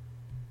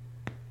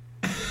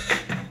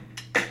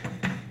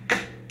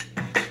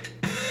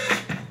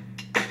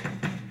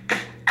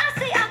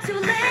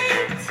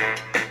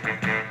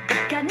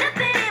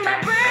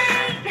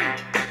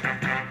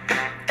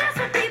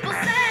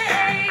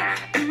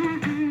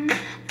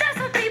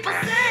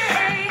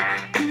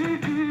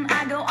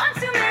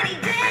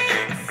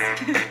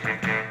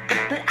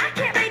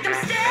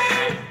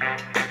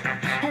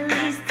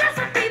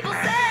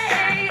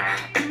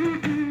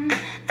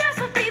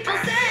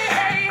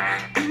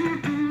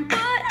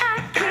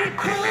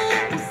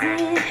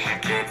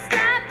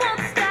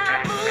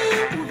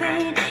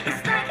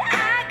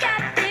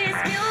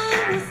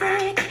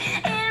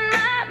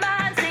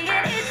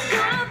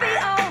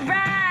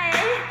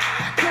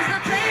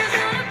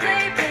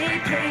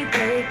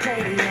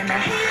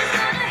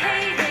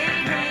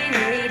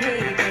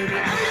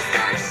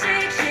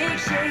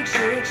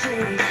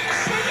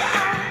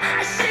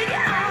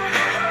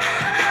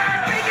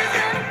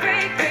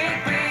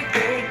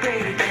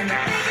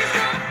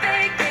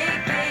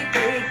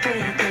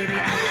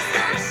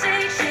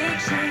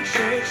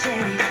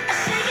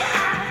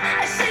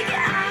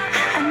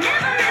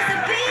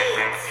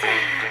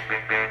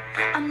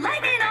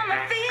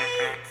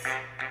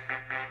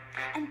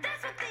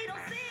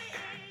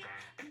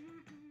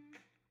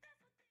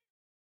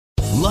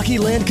 Lucky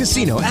Land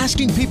Casino,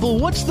 asking people,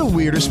 what's the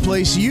weirdest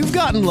place you've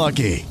gotten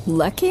lucky?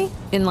 Lucky?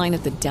 In line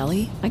at the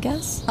deli, I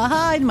guess?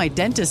 Aha, in my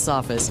dentist's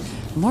office.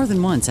 More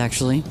than once,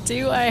 actually.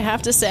 Do I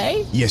have to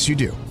say? Yes, you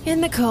do. In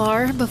the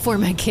car before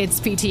my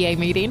kids' PTA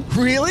meeting.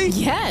 Really?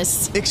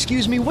 Yes.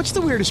 Excuse me, what's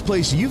the weirdest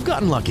place you've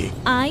gotten lucky?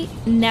 I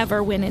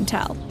never win and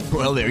tell.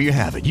 Well, there you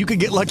have it. You can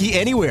get lucky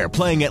anywhere,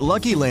 playing at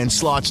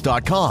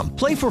LuckyLandSlots.com.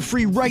 Play for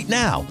free right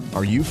now.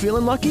 Are you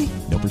feeling lucky?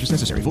 No purchase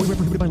necessary. Void where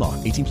prohibited by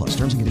law. 18+.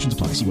 Terms and conditions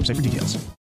apply. See website for details.